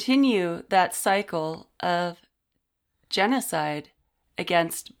to continue that cycle of genocide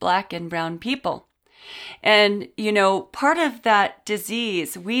against Black and brown people. And, part of that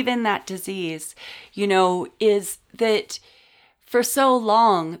disease, weave in that disease, is that for so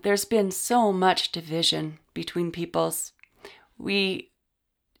long, there's been so much division between peoples.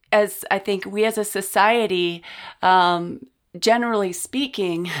 as I think we as a society, generally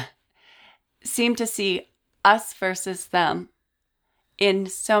speaking, seem to see us versus them in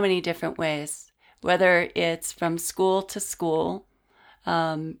so many different ways, whether it's from school to school,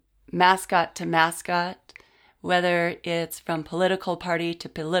 mascot to mascot, whether it's from political party to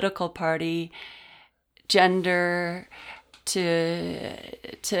political party, gender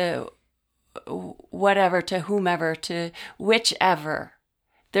to whatever, to whomever, to whichever.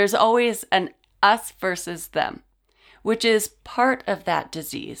 There's always an us versus them, which is part of that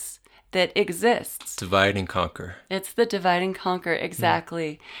disease that exists. Divide and conquer. It's the divide and conquer,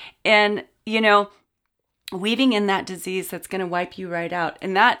 exactly. And, you know, weaving in that disease that's going to wipe you right out.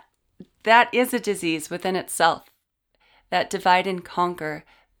 And that is a disease within itself, that divide and conquer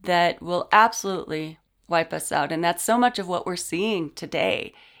that will absolutely wipe us out. And that's so much of what we're seeing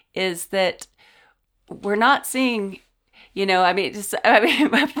today, is that we're not seeing, you know,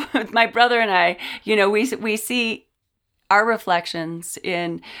 my brother and I, you know, we see our reflections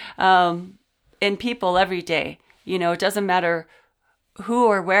in people every day. You know, it doesn't matter who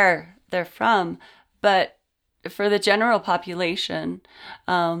or where they're from, but for the general population,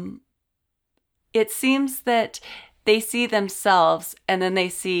 it seems that they see themselves and then they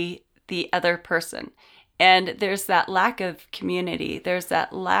see the other person. And there's that lack of community. There's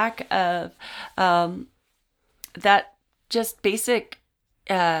that lack of that just basic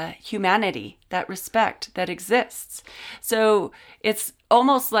humanity, that respect that exists. So it's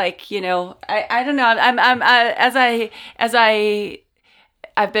almost like, you know, I don't know.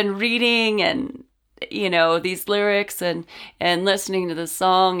 I've been reading and, you know, these lyrics and listening to the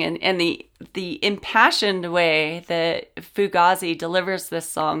song and the impassioned way that Fugazi delivers this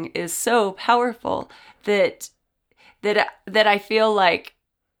song is so powerful that I feel like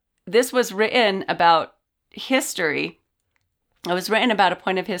this was written about history. It was written about a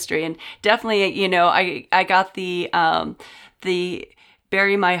point of history, and definitely, you know, I got the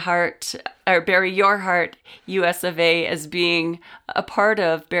Bury My Heart or Bury Your Heart, US of A, as being a part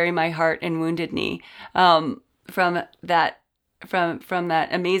of Bury My Heart and Wounded Knee, from that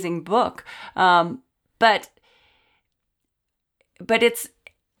amazing book. But it's,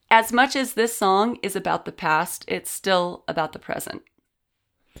 as much as this song is about the past, it's still about the present.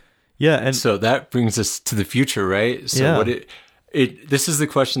 Yeah, and so that brings us to the future, right? So this is the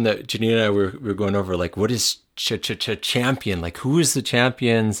question that Jeneda and I were going over, like, what is champion? Like, who is the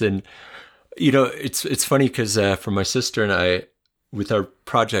champions? And, you know, it's funny because for my sister and I, with our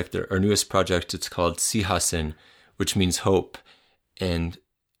project, our newest project, it's called Sihasin, which means hope. And,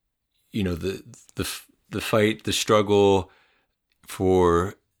 you know, the fight, the struggle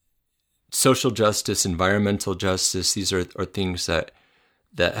for social justice, environmental justice, these are things that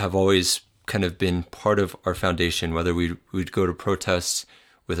have always kind of been part of our foundation, whether we'd go to protests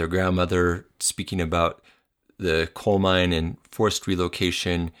with our grandmother speaking about the coal mine and forced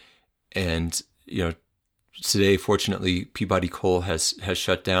relocation. And, you know, today, fortunately, Peabody Coal has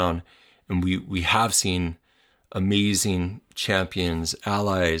shut down, and we have seen amazing champions,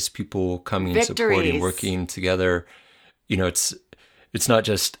 allies, people coming, victories, supporting, working together. You know, it's not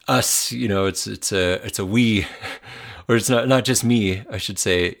just us, you know, it's a we. Or it's not just me, I should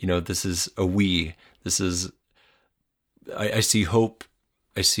say, you know, this is a we. This is, I see hope.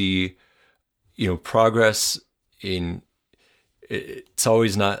 I see, you know, progress in, it's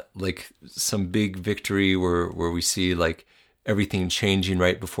always not like some big victory where we see like everything changing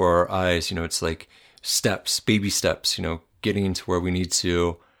right before our eyes. You know, it's like steps, baby steps, you know, getting to where we need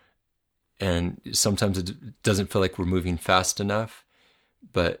to. And sometimes it doesn't feel like we're moving fast enough,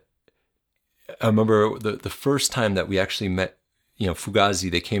 but I remember the first time that we actually met, you know,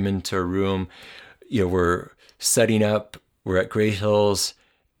 Fugazi. They came into a room, you know, we're setting up, we're at Gray Hills,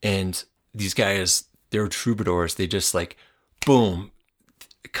 and these guys, they're troubadours. They just like, boom,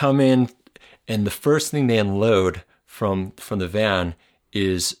 come in, and the first thing they unload from the van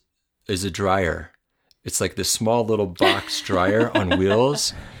is a dryer. It's like this small little box dryer on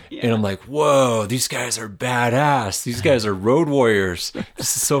wheels. Yeah. And I'm like, whoa, these guys are badass. These guys are road warriors.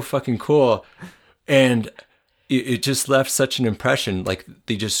 This is so fucking cool. And it just left such an impression. Like,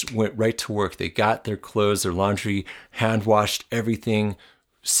 they just went right to work. They got their clothes, their laundry, hand washed everything,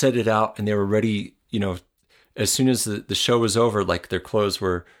 set it out, and they were ready. You know, as soon as the show was over, like, their clothes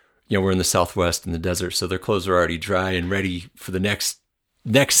were, you know, we're in the Southwest in the desert, so their clothes were already dry and ready for the next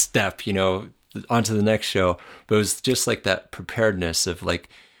step, you know, onto the next show. But it was just like that preparedness of like,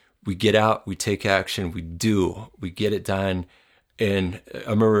 we get out, we take action, we get it done. And I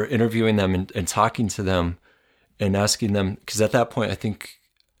remember interviewing them and talking to them and asking them, because at that point, I think,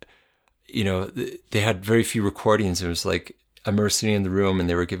 you know, they had very few recordings. It was like I remember sitting in the room and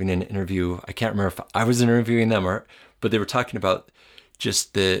they were giving an interview. I can't remember if I was interviewing them but they were talking about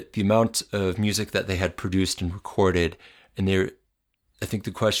just the amount of music that they had produced and recorded. And I think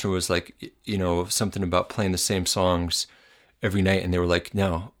the question was like, something about playing the same songs every night. And they were like,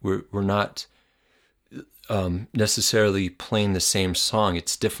 no, we're not necessarily playing the same song.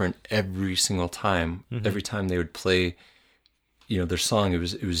 It's different every single time. Mm-hmm. Every time they would play, their song, it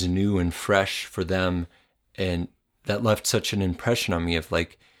was new and fresh for them. And that left such an impression on me of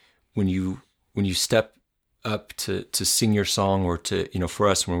like, when you step up to sing your song, or to, for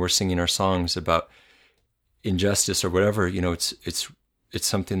us, when we're singing our songs about injustice or whatever, it's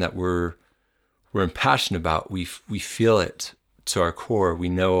something that we're impassioned about. We feel it to our core. We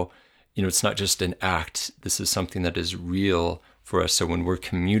know, it's not just an act. This is something that is real for us. So when we're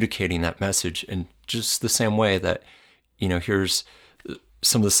communicating that message, and just the same way that, here's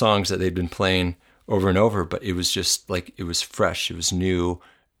some of the songs that they'd been playing over and over, but it was just like, it was fresh, it was new,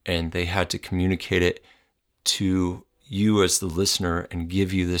 and they had to communicate it to you as the listener and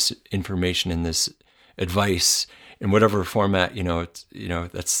give you this information and this advice in whatever format.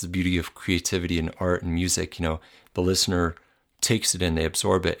 That's the beauty of creativity and art and music. The listener takes it in, they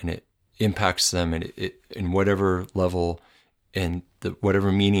absorb it, and it impacts them, and it in whatever level and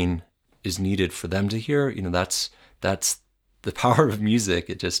whatever meaning is needed for them to hear. That's the power of music.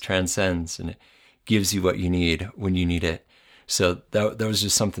 It just transcends, and it gives you what you need when you need it. So that was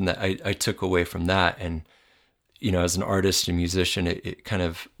just something that I took away from that. And, as an artist and musician, it kind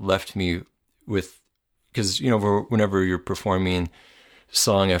of left me with, because, whenever you're performing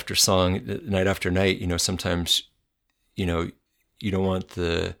song after song, night after night, sometimes, you don't want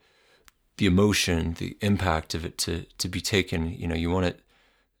the emotion, the impact of it to be taken. You want it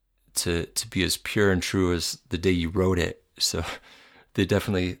to be as pure and true as the day you wrote it. So they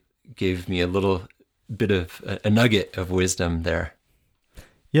definitely gave me a little bit of a nugget of wisdom there.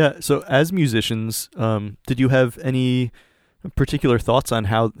 Yeah. So as musicians, did you have any particular thoughts on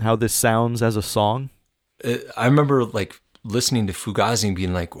how this sounds as a song? I remember like listening to Fugazi and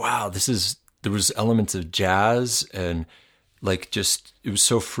being like, wow, there was elements of jazz, and like, just, it was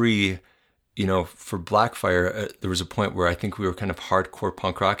so free, for Blackfire. There was a point where I think we were kind of hardcore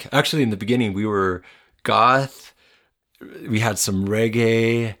punk rock. Actually, in the beginning, we were goth. We had some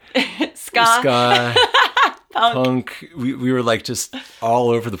reggae, ska, punk. We were like just all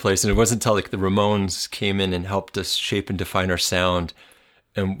over the place. And it wasn't until like the Ramones came in and helped us shape and define our sound.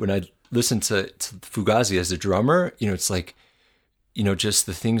 And when I listened to Fugazi as a drummer, it's like, just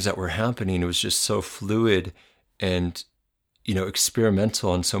the things that were happening, it was just so fluid and,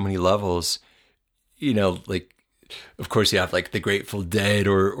 experimental on so many levels. Like, of course you have like the Grateful Dead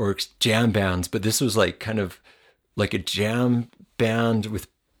or jam bands, but this was like kind of like a jam band with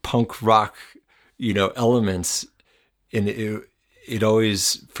punk rock, elements. And it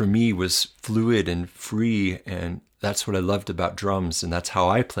always, for me, was fluid and free. And that's what I loved about drums. And that's how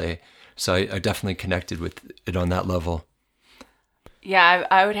I play. So I definitely connected with it on that level. Yeah,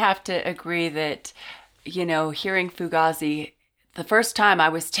 I would have to agree that, hearing Fugazi, the first time I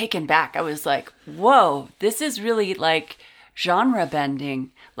was taken back. I was like, whoa, this is really like genre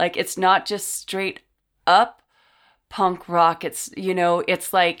bending. Like, it's not just straight up punk rock. It's,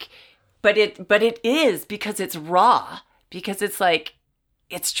 it's like, but it is, because it's raw, because it's like,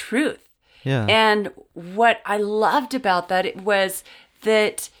 it's truth. Yeah. And what I loved about that, it was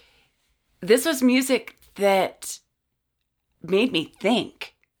that this was music that made me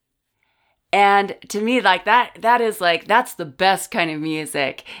think. And to me, like that is like, that's the best kind of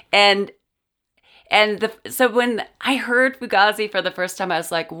music. So when I heard Fugazi for the first time, I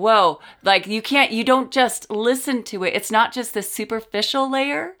was like, whoa, like you don't just listen to it. It's not just the superficial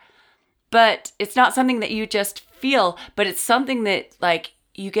layer, but it's not something that you just feel, but it's something that like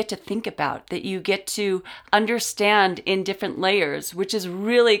you get to think about, that you get to understand in different layers, which is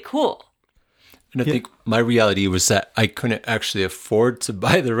really cool. And I think my reality was that I couldn't actually afford to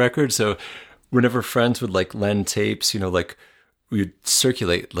buy the record. So whenever friends would like lend tapes, like we'd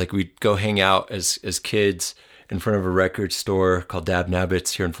circulate, like we'd go hang out as kids in front of a record store called Dab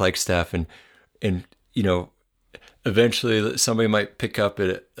Nabbits here in Flagstaff. And eventually somebody might pick up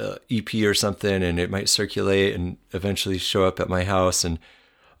an EP or something, and it might circulate and eventually show up at my house. And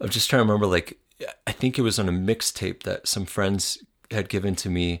I'm just trying to remember, like, I think it was on a mixtape that some friends had given to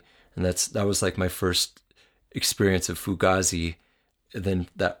me. And that was like my first experience of Fugazi. And then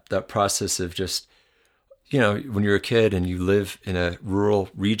that process of just, when you're a kid and you live in a rural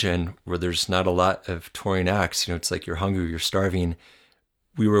region where there's not a lot of touring acts, it's like you're hungry, you're starving.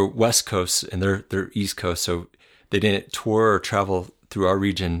 We were West Coast and they're East Coast, so they didn't tour or travel through our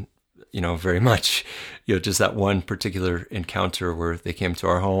region very much, just that one particular encounter where they came to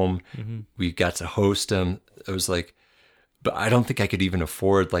our home. Mm-hmm. We got to host them. It was like, but I don't think I could even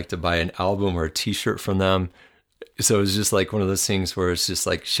afford like to buy an album or a t-shirt from them. So it was just like one of those things where it's just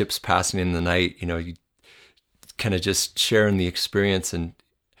like ships passing in the night, you kind of just sharing the experience. And,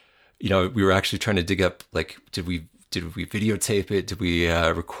 we were actually trying to dig up, like, did we videotape it? Did we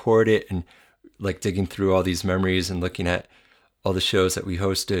record it? And like digging through all these memories and looking at all the shows that we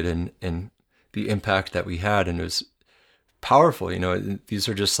hosted and the impact that we had. And it was powerful. These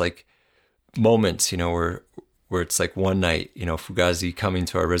are just like moments, where it's like one night, Fugazi coming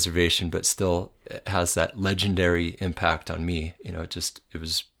to our reservation, but still it has that legendary impact on me. It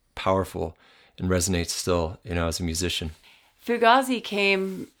was powerful and resonates still, as a musician. Fugazi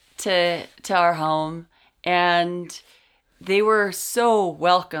came to our home, and they were so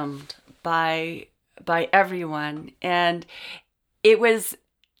welcomed by everyone. And it was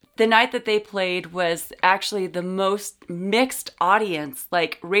the night that they played was actually the most mixed audience,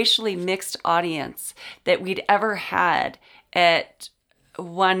 like racially mixed audience that we'd ever had at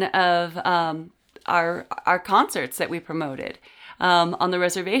one of our concerts that we promoted on the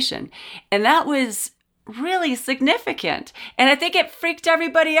reservation. And that was really significant. And I think it freaked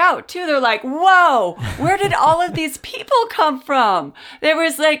everybody out too. They're like, whoa, where did all of these people come from? There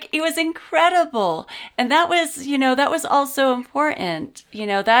was like, it was incredible. And that was also important,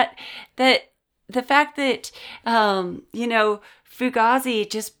 that the fact that, Fugazi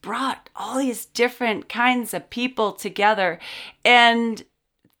just brought all these different kinds of people together, and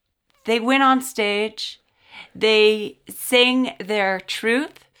they went on stage, they sang their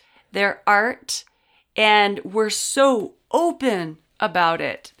truth, their art, and were so open about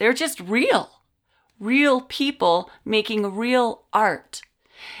it. They're just real people making real art.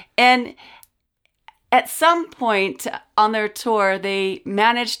 And at some point on their tour, they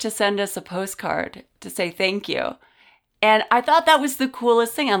managed to send us a postcard to say thank you. And I thought that was the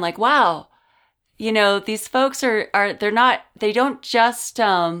coolest thing. I'm like, wow, these folks they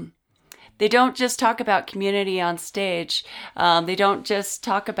don't just talk about community on stage. They don't just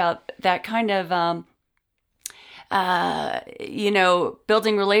talk about that kind of,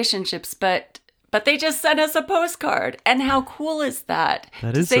 building relationships, but they just sent us a postcard. And how cool is that?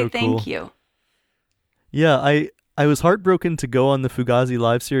 That to is say so thank cool. you. Yeah, I was heartbroken to go on the Fugazi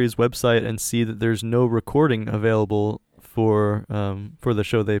Live Series website and see that there's no recording available for the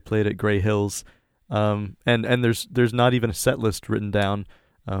show they played at Grey Hills, and there's not even a set list written down.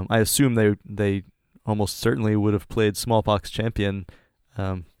 I assume they almost certainly would have played Smallpox Champion,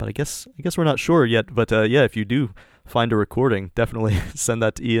 but I guess we're not sure yet. But yeah, if you do find a recording, definitely send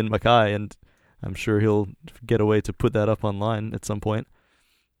that to Ian Mackay, and I'm sure he'll get a way to put that up online at some point.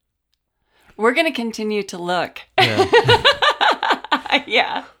 We're going to continue to look. Yeah.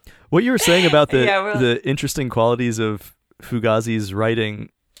 Yeah. What you were saying about the interesting qualities of Fugazi's writing,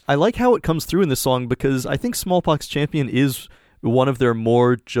 I like how it comes through in this song, because I think Smallpox Champion is one of their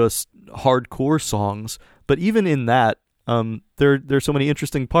more just hardcore songs. But even in that, there's so many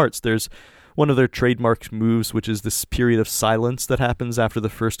interesting parts. There's one of their trademark moves, which is this period of silence that happens after the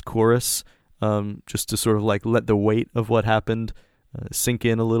first chorus, just to sort of like let the weight of what happened sink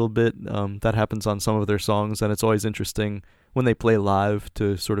in a little bit. That happens on some of their songs, and it's always interesting when they play live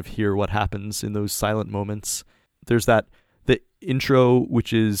to sort of hear what happens in those silent moments. There's the intro,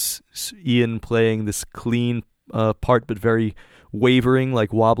 which is Ian playing this clean part, but very wavering,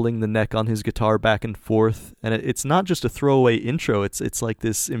 like wobbling the neck on his guitar back and forth. And it's not just a throwaway intro. It's like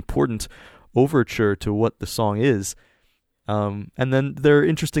this important overture to what the song is. And then there are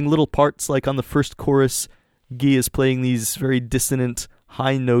interesting little parts, like on the first chorus, Guy is playing these very dissonant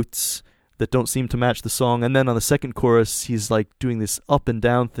high notes that don't seem to match the song. And then on the second chorus, he's like doing this up and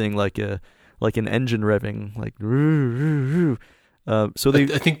down thing, like an engine revving, like. So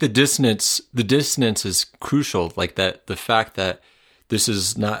I think the dissonance is crucial. Like that, the fact that this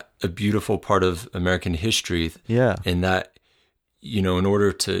is not a beautiful part of American history. Yeah. And that, in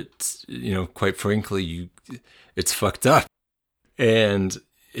order to, quite frankly, it's fucked up, and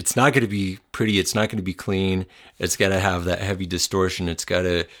it's not going to be pretty. It's not going to be clean. It's got to have that heavy distortion. It's got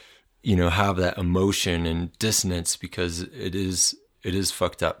to, have that emotion and dissonance, because it is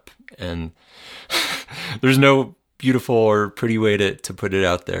fucked up. And there's no beautiful or pretty way to put it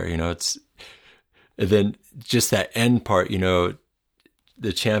out there. It's, and then just that end part, the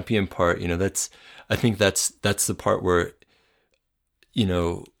champion part, I think that's the part where,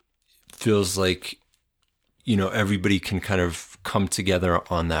 feels like, everybody can kind of come together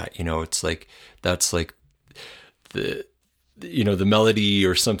on that. It's like, that's like the melody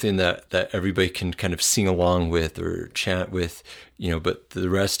or something that everybody can kind of sing along with or chant with, but the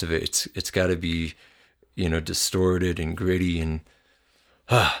rest of it's got to be, distorted and gritty and,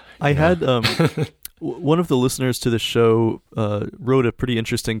 I had, one of the listeners to the show wrote a pretty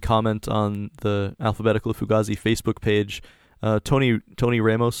interesting comment on the Alphabetical Fugazi Facebook page. Tony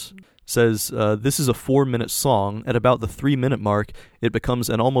Ramos says, this is a 4-minute song. At about the 3-minute mark, it becomes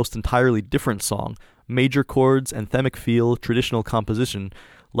an almost entirely different song. Major chords, anthemic feel, traditional composition,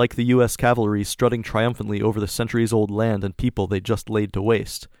 like the U.S. cavalry strutting triumphantly over the centuries-old land and people they just laid to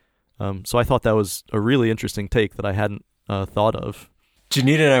waste. So I thought that was a really interesting take that I hadn't thought of.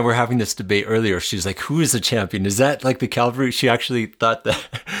 Jeneda and I were having this debate earlier. She's like, who is the champion? Is that like the cavalry? She actually thought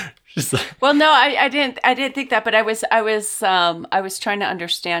that. She's like, well, no, I didn't think that, but I was trying to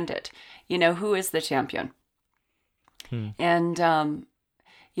understand it. Who is the champion? And,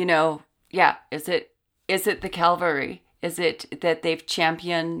 yeah, is it the cavalry? Is it that they've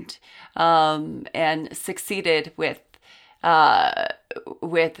championed and succeeded with their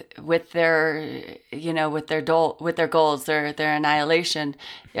goals, their annihilation?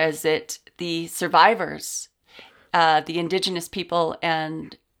 Is it the survivors, the indigenous people,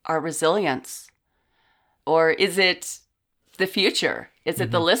 and our resilience, or is it the future? Is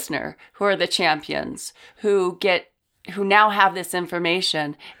it the listener who are the champions who now have this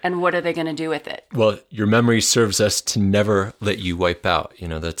information, and what are they going to do with it? Well, your memory serves us to never let you wipe out.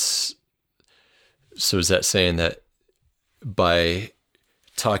 So is that saying that by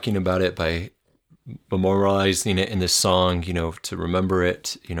talking about it, by memorializing it in this song, to remember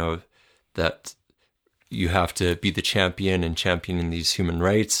it, that you have to be the champion and championing these human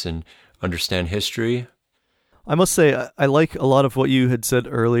rights and understand history? I must say, I like a lot of what you had said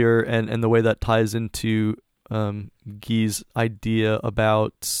earlier, and the way that ties into Guy's idea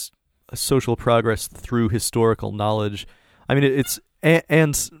about social progress through historical knowledge. I mean, it's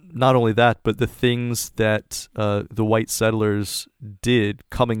and not only that, but the things that the white settlers did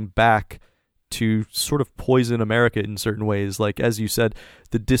coming back to sort of poison America in certain ways. Like, as you said,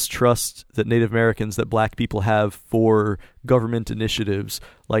 the distrust that Native Americans, that black people have for government initiatives.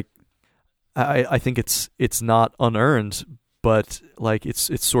 Like, I think it's not unearned, but like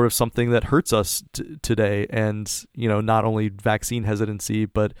it's sort of something that hurts us today. And, not only vaccine hesitancy,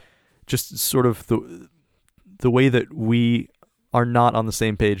 but just sort of the way that we are not on the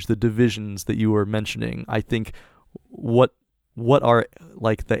same page, the divisions that you were mentioning. I think what our,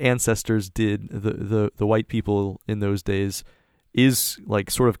 like, the ancestors did, the white people in those days, is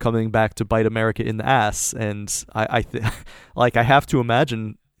like sort of coming back to bite America in the ass. And I have to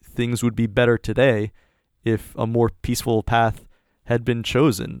imagine things would be better today if a more peaceful path had been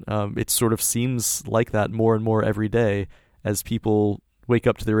chosen. It sort of seems like that more and more every day as people wake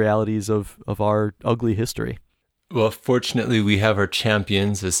up to the realities of our ugly history. Well, fortunately, we have our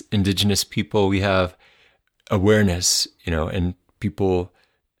champions as indigenous people. We have awareness, and people,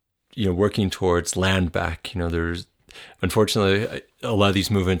 working towards land back. There's, unfortunately, a lot of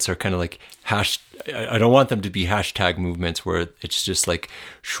these movements are kind of like I don't want them to be hashtag movements where it's just like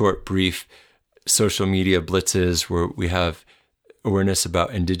short, brief social media blitzes where we have awareness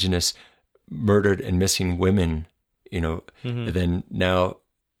about indigenous murdered and missing women, and then now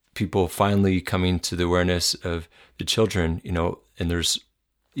people finally coming to the awareness of the children, and there's,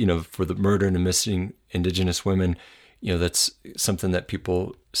 for the murdered and missing indigenous women, that's something that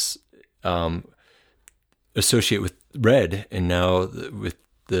people associate with red. And now with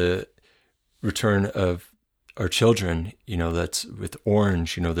the return of our children, that's with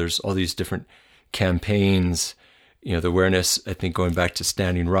orange. There's all these different campaigns, the awareness, I think, going back to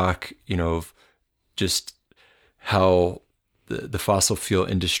Standing Rock, of just how the fossil fuel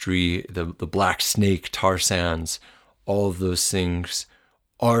industry, the black snake, tar sands, all of those things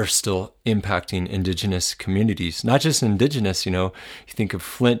are still impacting indigenous communities. Not just indigenous, you think of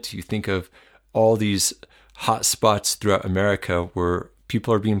Flint, you think of all these hot spots throughout America where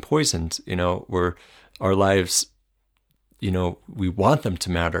people are being poisoned, where our lives, we want them to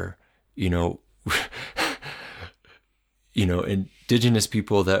matter, indigenous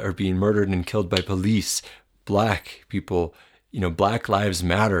people that are being murdered and killed by police, black people, Black Lives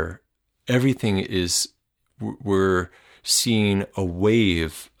Matter. Everything is, we're seeing a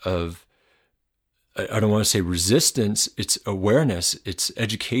wave of, I don't want to say resistance, it's awareness, it's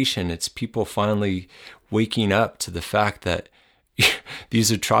education, it's people finally waking up to the fact that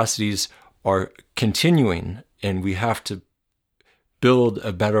these atrocities are continuing and we have to build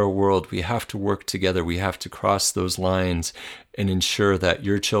a better world. We have to work together. We have to cross those lines and ensure that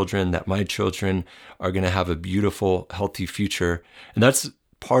your children, that my children are going to have a beautiful, healthy future. And that's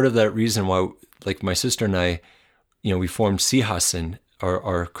part of that reason why, like my sister and I, we formed Sihasin,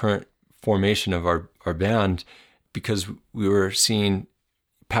 our current formation of our band, because we were seeing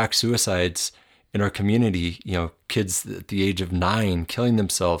pack suicides in our community, kids at the age of 9 killing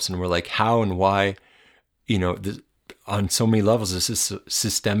themselves. And we're like, how and why, on so many levels, this is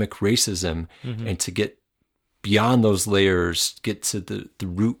systemic racism. Mm-hmm. And to get beyond those layers, get to the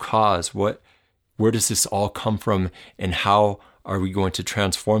root cause, where does this all come from, and how are we going to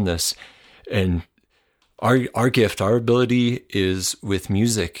transform this? And our gift, our ability is with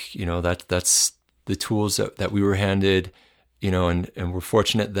music. That's the tools that we were handed, and we're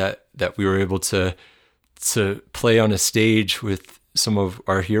fortunate that we were able to play on a stage with some of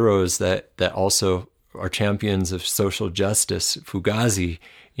our heroes that also are champions of social justice, Fugazi,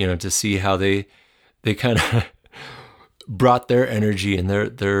 to see how they kind of brought their energy and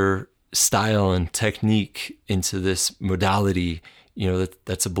their style and technique into this modality.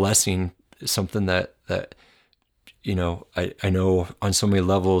 That's a blessing, something that I know on so many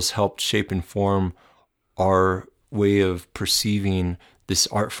levels helped shape and form our way of perceiving this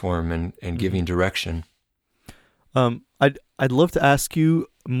art form and giving direction. I'd love to ask you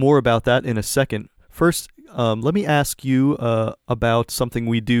more about that in a second. First, let me ask you about something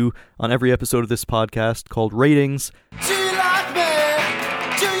we do on every episode of this podcast called ratings. Do you like me?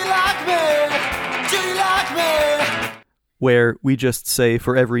 Do you like me? Do you like me? Where we just say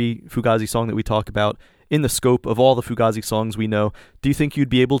for every Fugazi song that we talk about, in the scope of all the Fugazi songs we know, do you think you'd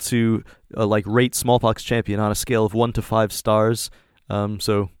be able to rate Smallpox Champion on a scale of 1 to 5 stars?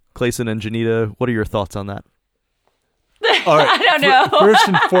 So Clayson and Jeneda, what are your thoughts on that? All right. I don't know. First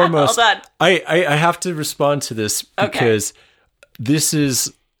and foremost, Hold on. I have to respond to this because this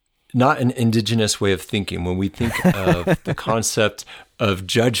is not an indigenous way of thinking. When we think of the concept of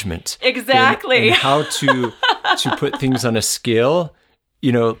judgment, exactly, and how to put things on a scale,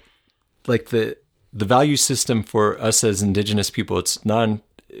 like the value system for us as indigenous people, it's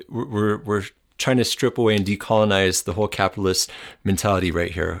we're trying to strip away and decolonize the whole capitalist mentality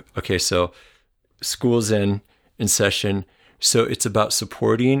right here. Okay, so school's in session. So it's about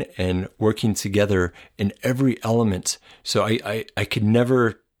supporting and working together in every element. So I could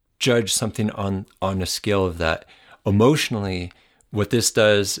never judge something on a scale of that. Emotionally, what this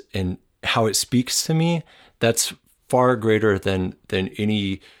does and how it speaks to me, that's far greater than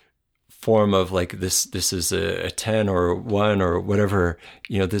any form of like this is a 10 or a 1 or whatever.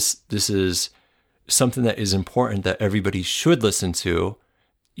 This is something that is important that everybody should listen to,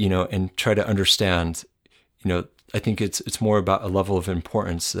 and try to understand. I think it's more about a level of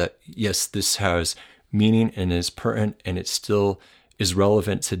importance that, yes, this has meaning and is pertinent and it still is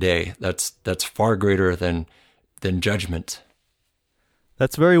relevant today. That's far greater than judgment.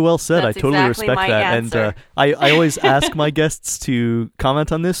 That's very well said. That's I totally exactly respect my that. answer. And I always ask my guests to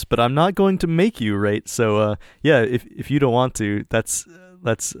comment on this, but I'm not going to make you rate. So if you don't want to, that's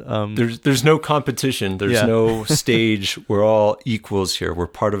there's no competition. There's no stage. We're all equals here. We're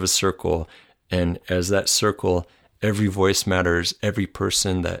part of a circle. And as that circle, every voice matters. Every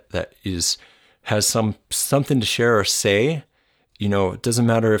person that has something to share or say. It doesn't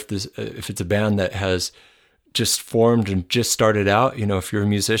matter if it's a band that has just formed and just started out. If you're a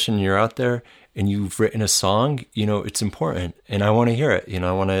musician and you're out there and you've written a song, it's important, and I want to hear it.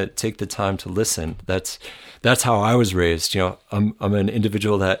 I want to take the time to listen. That's how I was raised. I'm an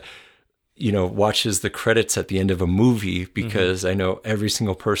individual that watches the credits at the end of a movie because I know every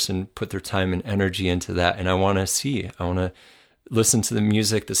single person put their time and energy into that. And I want to listen to the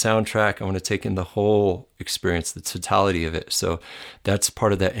music, the soundtrack. I want to take in the whole experience, the totality of it. So that's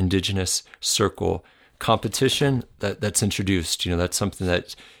part of that indigenous circle. Competition that's introduced, that's something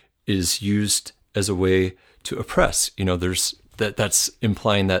that is used as a way to oppress. That's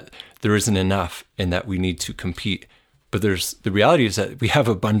implying that there isn't enough and that we need to compete. But the reality is that we have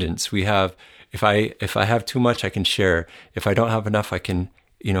abundance. We have, if I have too much, I can share. If I don't have enough, I can,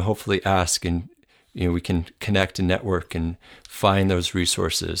 hopefully ask, and, we can connect and network and find those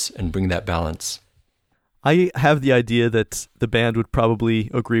resources and bring that balance. I have the idea that the band would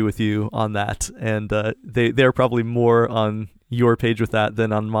probably agree with you on that. And they're probably more on your page with that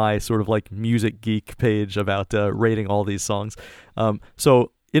than on my sort of like music geek page about rating all these songs.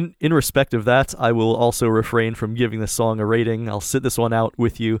 So in respect of that, I will also refrain from giving this song a rating. I'll sit this one out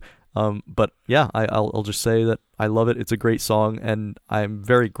with you. But yeah, I'll just say that I love it. It's a great song, and I'm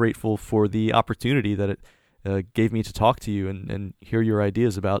very grateful for the opportunity that it gave me to talk to you and hear your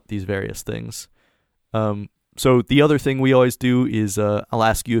ideas about these various things. So the other thing we always do is I'll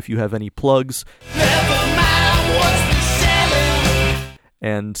ask you if you have any plugs.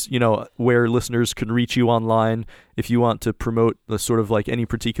 and, where listeners can reach you online if you want to promote the sort of like any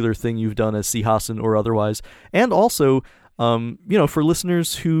particular thing you've done as Sihasin or otherwise. And also, for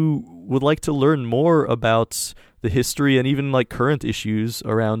listeners who would like to learn more about the history and even like current issues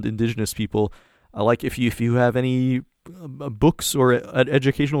around Indigenous people, like if you have any books or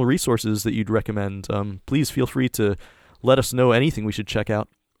educational resources that you'd recommend, please feel free to let us know anything we should check out.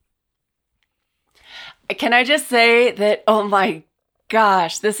 Can I just say that, oh my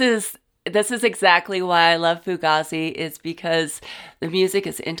gosh, this is exactly why I love Fugazi, is because the music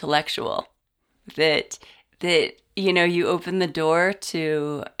is intellectual. That you open the door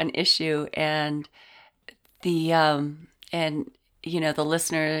to an issue, and the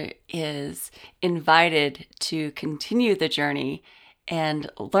listener is invited to continue the journey and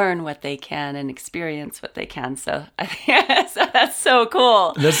learn what they can and experience what they can. So, so that's so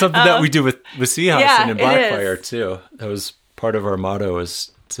cool. And that's something that we do with Sihasin and Blackfire too. That was part of our motto,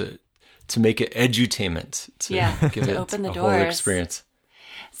 is to make it edutainment, to give it open the a doors. whole experience.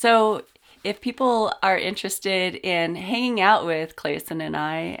 So if people are interested in hanging out with Clayson and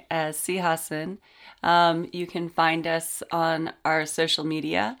I as Sihasin, you can find us on our social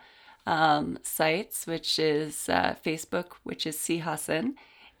media sites, which is Facebook, which is Sihasin,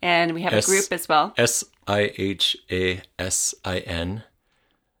 and we have a group as well. Sihasin,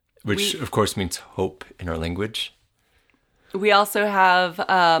 which of course means hope in our language. We also have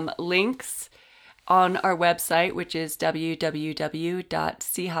links on our website, which is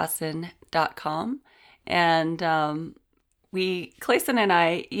www.sihasin.com, and Clayson and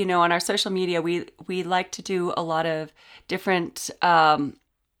I, on our social media, we like to do a lot of different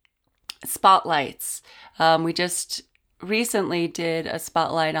spotlights. We just recently did a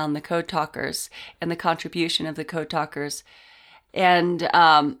spotlight on the Code Talkers and the contribution of the Code Talkers. And,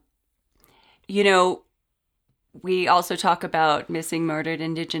 we also talk about missing, murdered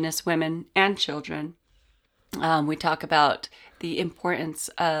Indigenous women and children. We talk about the importance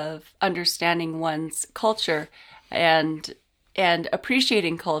of understanding one's culture and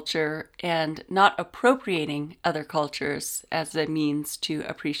appreciating culture, and not appropriating other cultures as a means to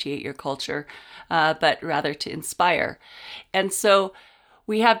appreciate your culture, but rather to inspire. And so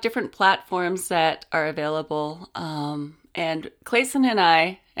we have different platforms that are available. And Clayson and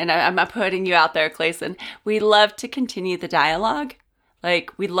I'm putting you out there, Clayson, we love to continue the dialogue.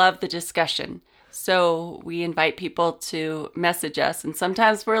 Like, we love the discussion. So we invite people to message us, and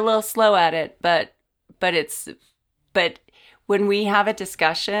sometimes we're a little slow at it, but when we have a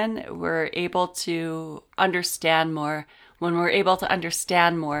discussion, we're able to understand more. When we're able to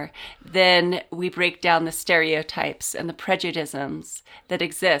understand more, then we break down the stereotypes and the prejudices that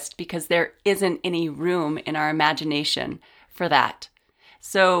exist, because there isn't any room in our imagination for that.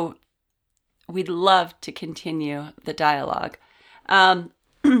 So we'd love to continue the dialogue.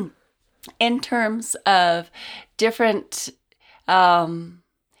 In terms of different,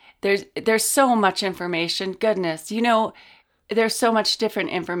 there's so much information. Goodness, there's so much different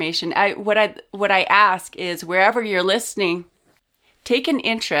information. What I ask is, wherever you're listening, take an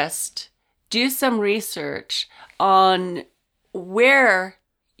interest, do some research on where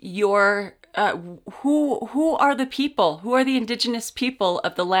your who are the people, who are the Indigenous people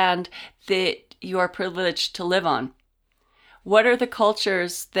of the land that you are privileged to live on. What are the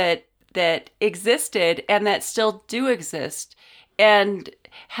cultures that existed and that still do exist, and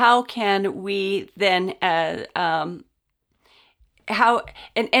how can we then and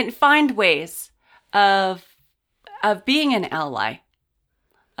find ways of being an ally,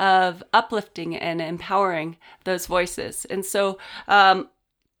 of uplifting and empowering those voices. And so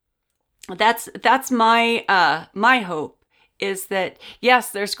that's my hope, is that, yes,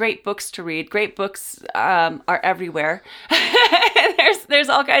 there's great books to read. Great books are everywhere. there's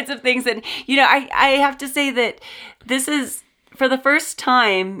all kinds of things, and I have to say that this is, for the first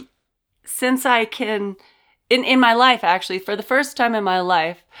time since I can. In my life, actually, for the first time in my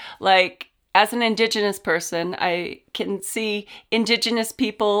life, like, as an Indigenous person, I can see Indigenous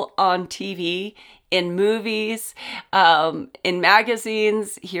people on TV, in movies, in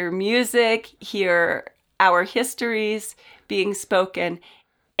magazines, hear music, hear our histories being spoken.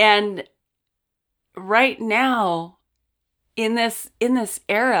 And right now, in this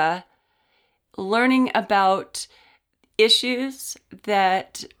era, learning about issues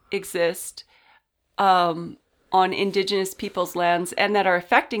that exist on Indigenous people's lands and that are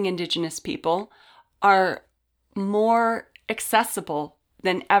affecting Indigenous people are more accessible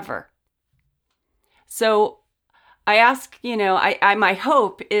than ever. So I ask, my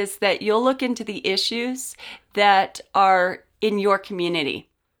hope is that you'll look into the issues that are in your community.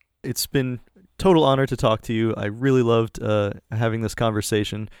 It's been total honor to talk to you. I really loved having this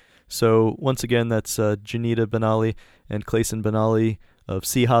conversation. So once again, that's Jeneda Benally and Clayson Benally of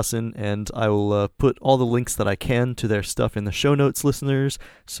Sihasin, and I will put all the links that I can to their stuff in the show notes, listeners.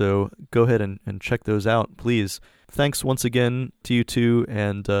 So go ahead and check those out, please. Thanks once again to you two,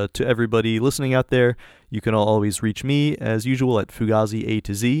 and to everybody listening out there. You can always reach me, as usual, at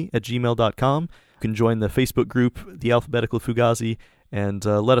fugaziA2Z@gmail.com. You can join the Facebook group, The Alphabetical Fugazi, and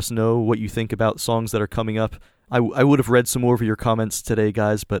let us know what you think about songs that are coming up. I would have read some more of your comments today,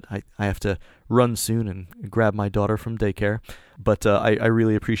 guys, but I have to run soon and grab my daughter from daycare. But I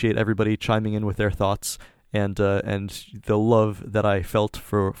really appreciate everybody chiming in with their thoughts and the love that I felt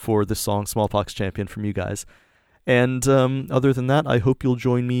for this song, Smallpox Champion, from you guys. And other than that, I hope you'll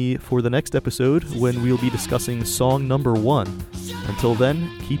join me for the next episode when we'll be discussing song number 1. Until then,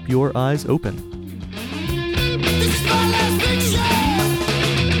 keep your eyes open. This is my last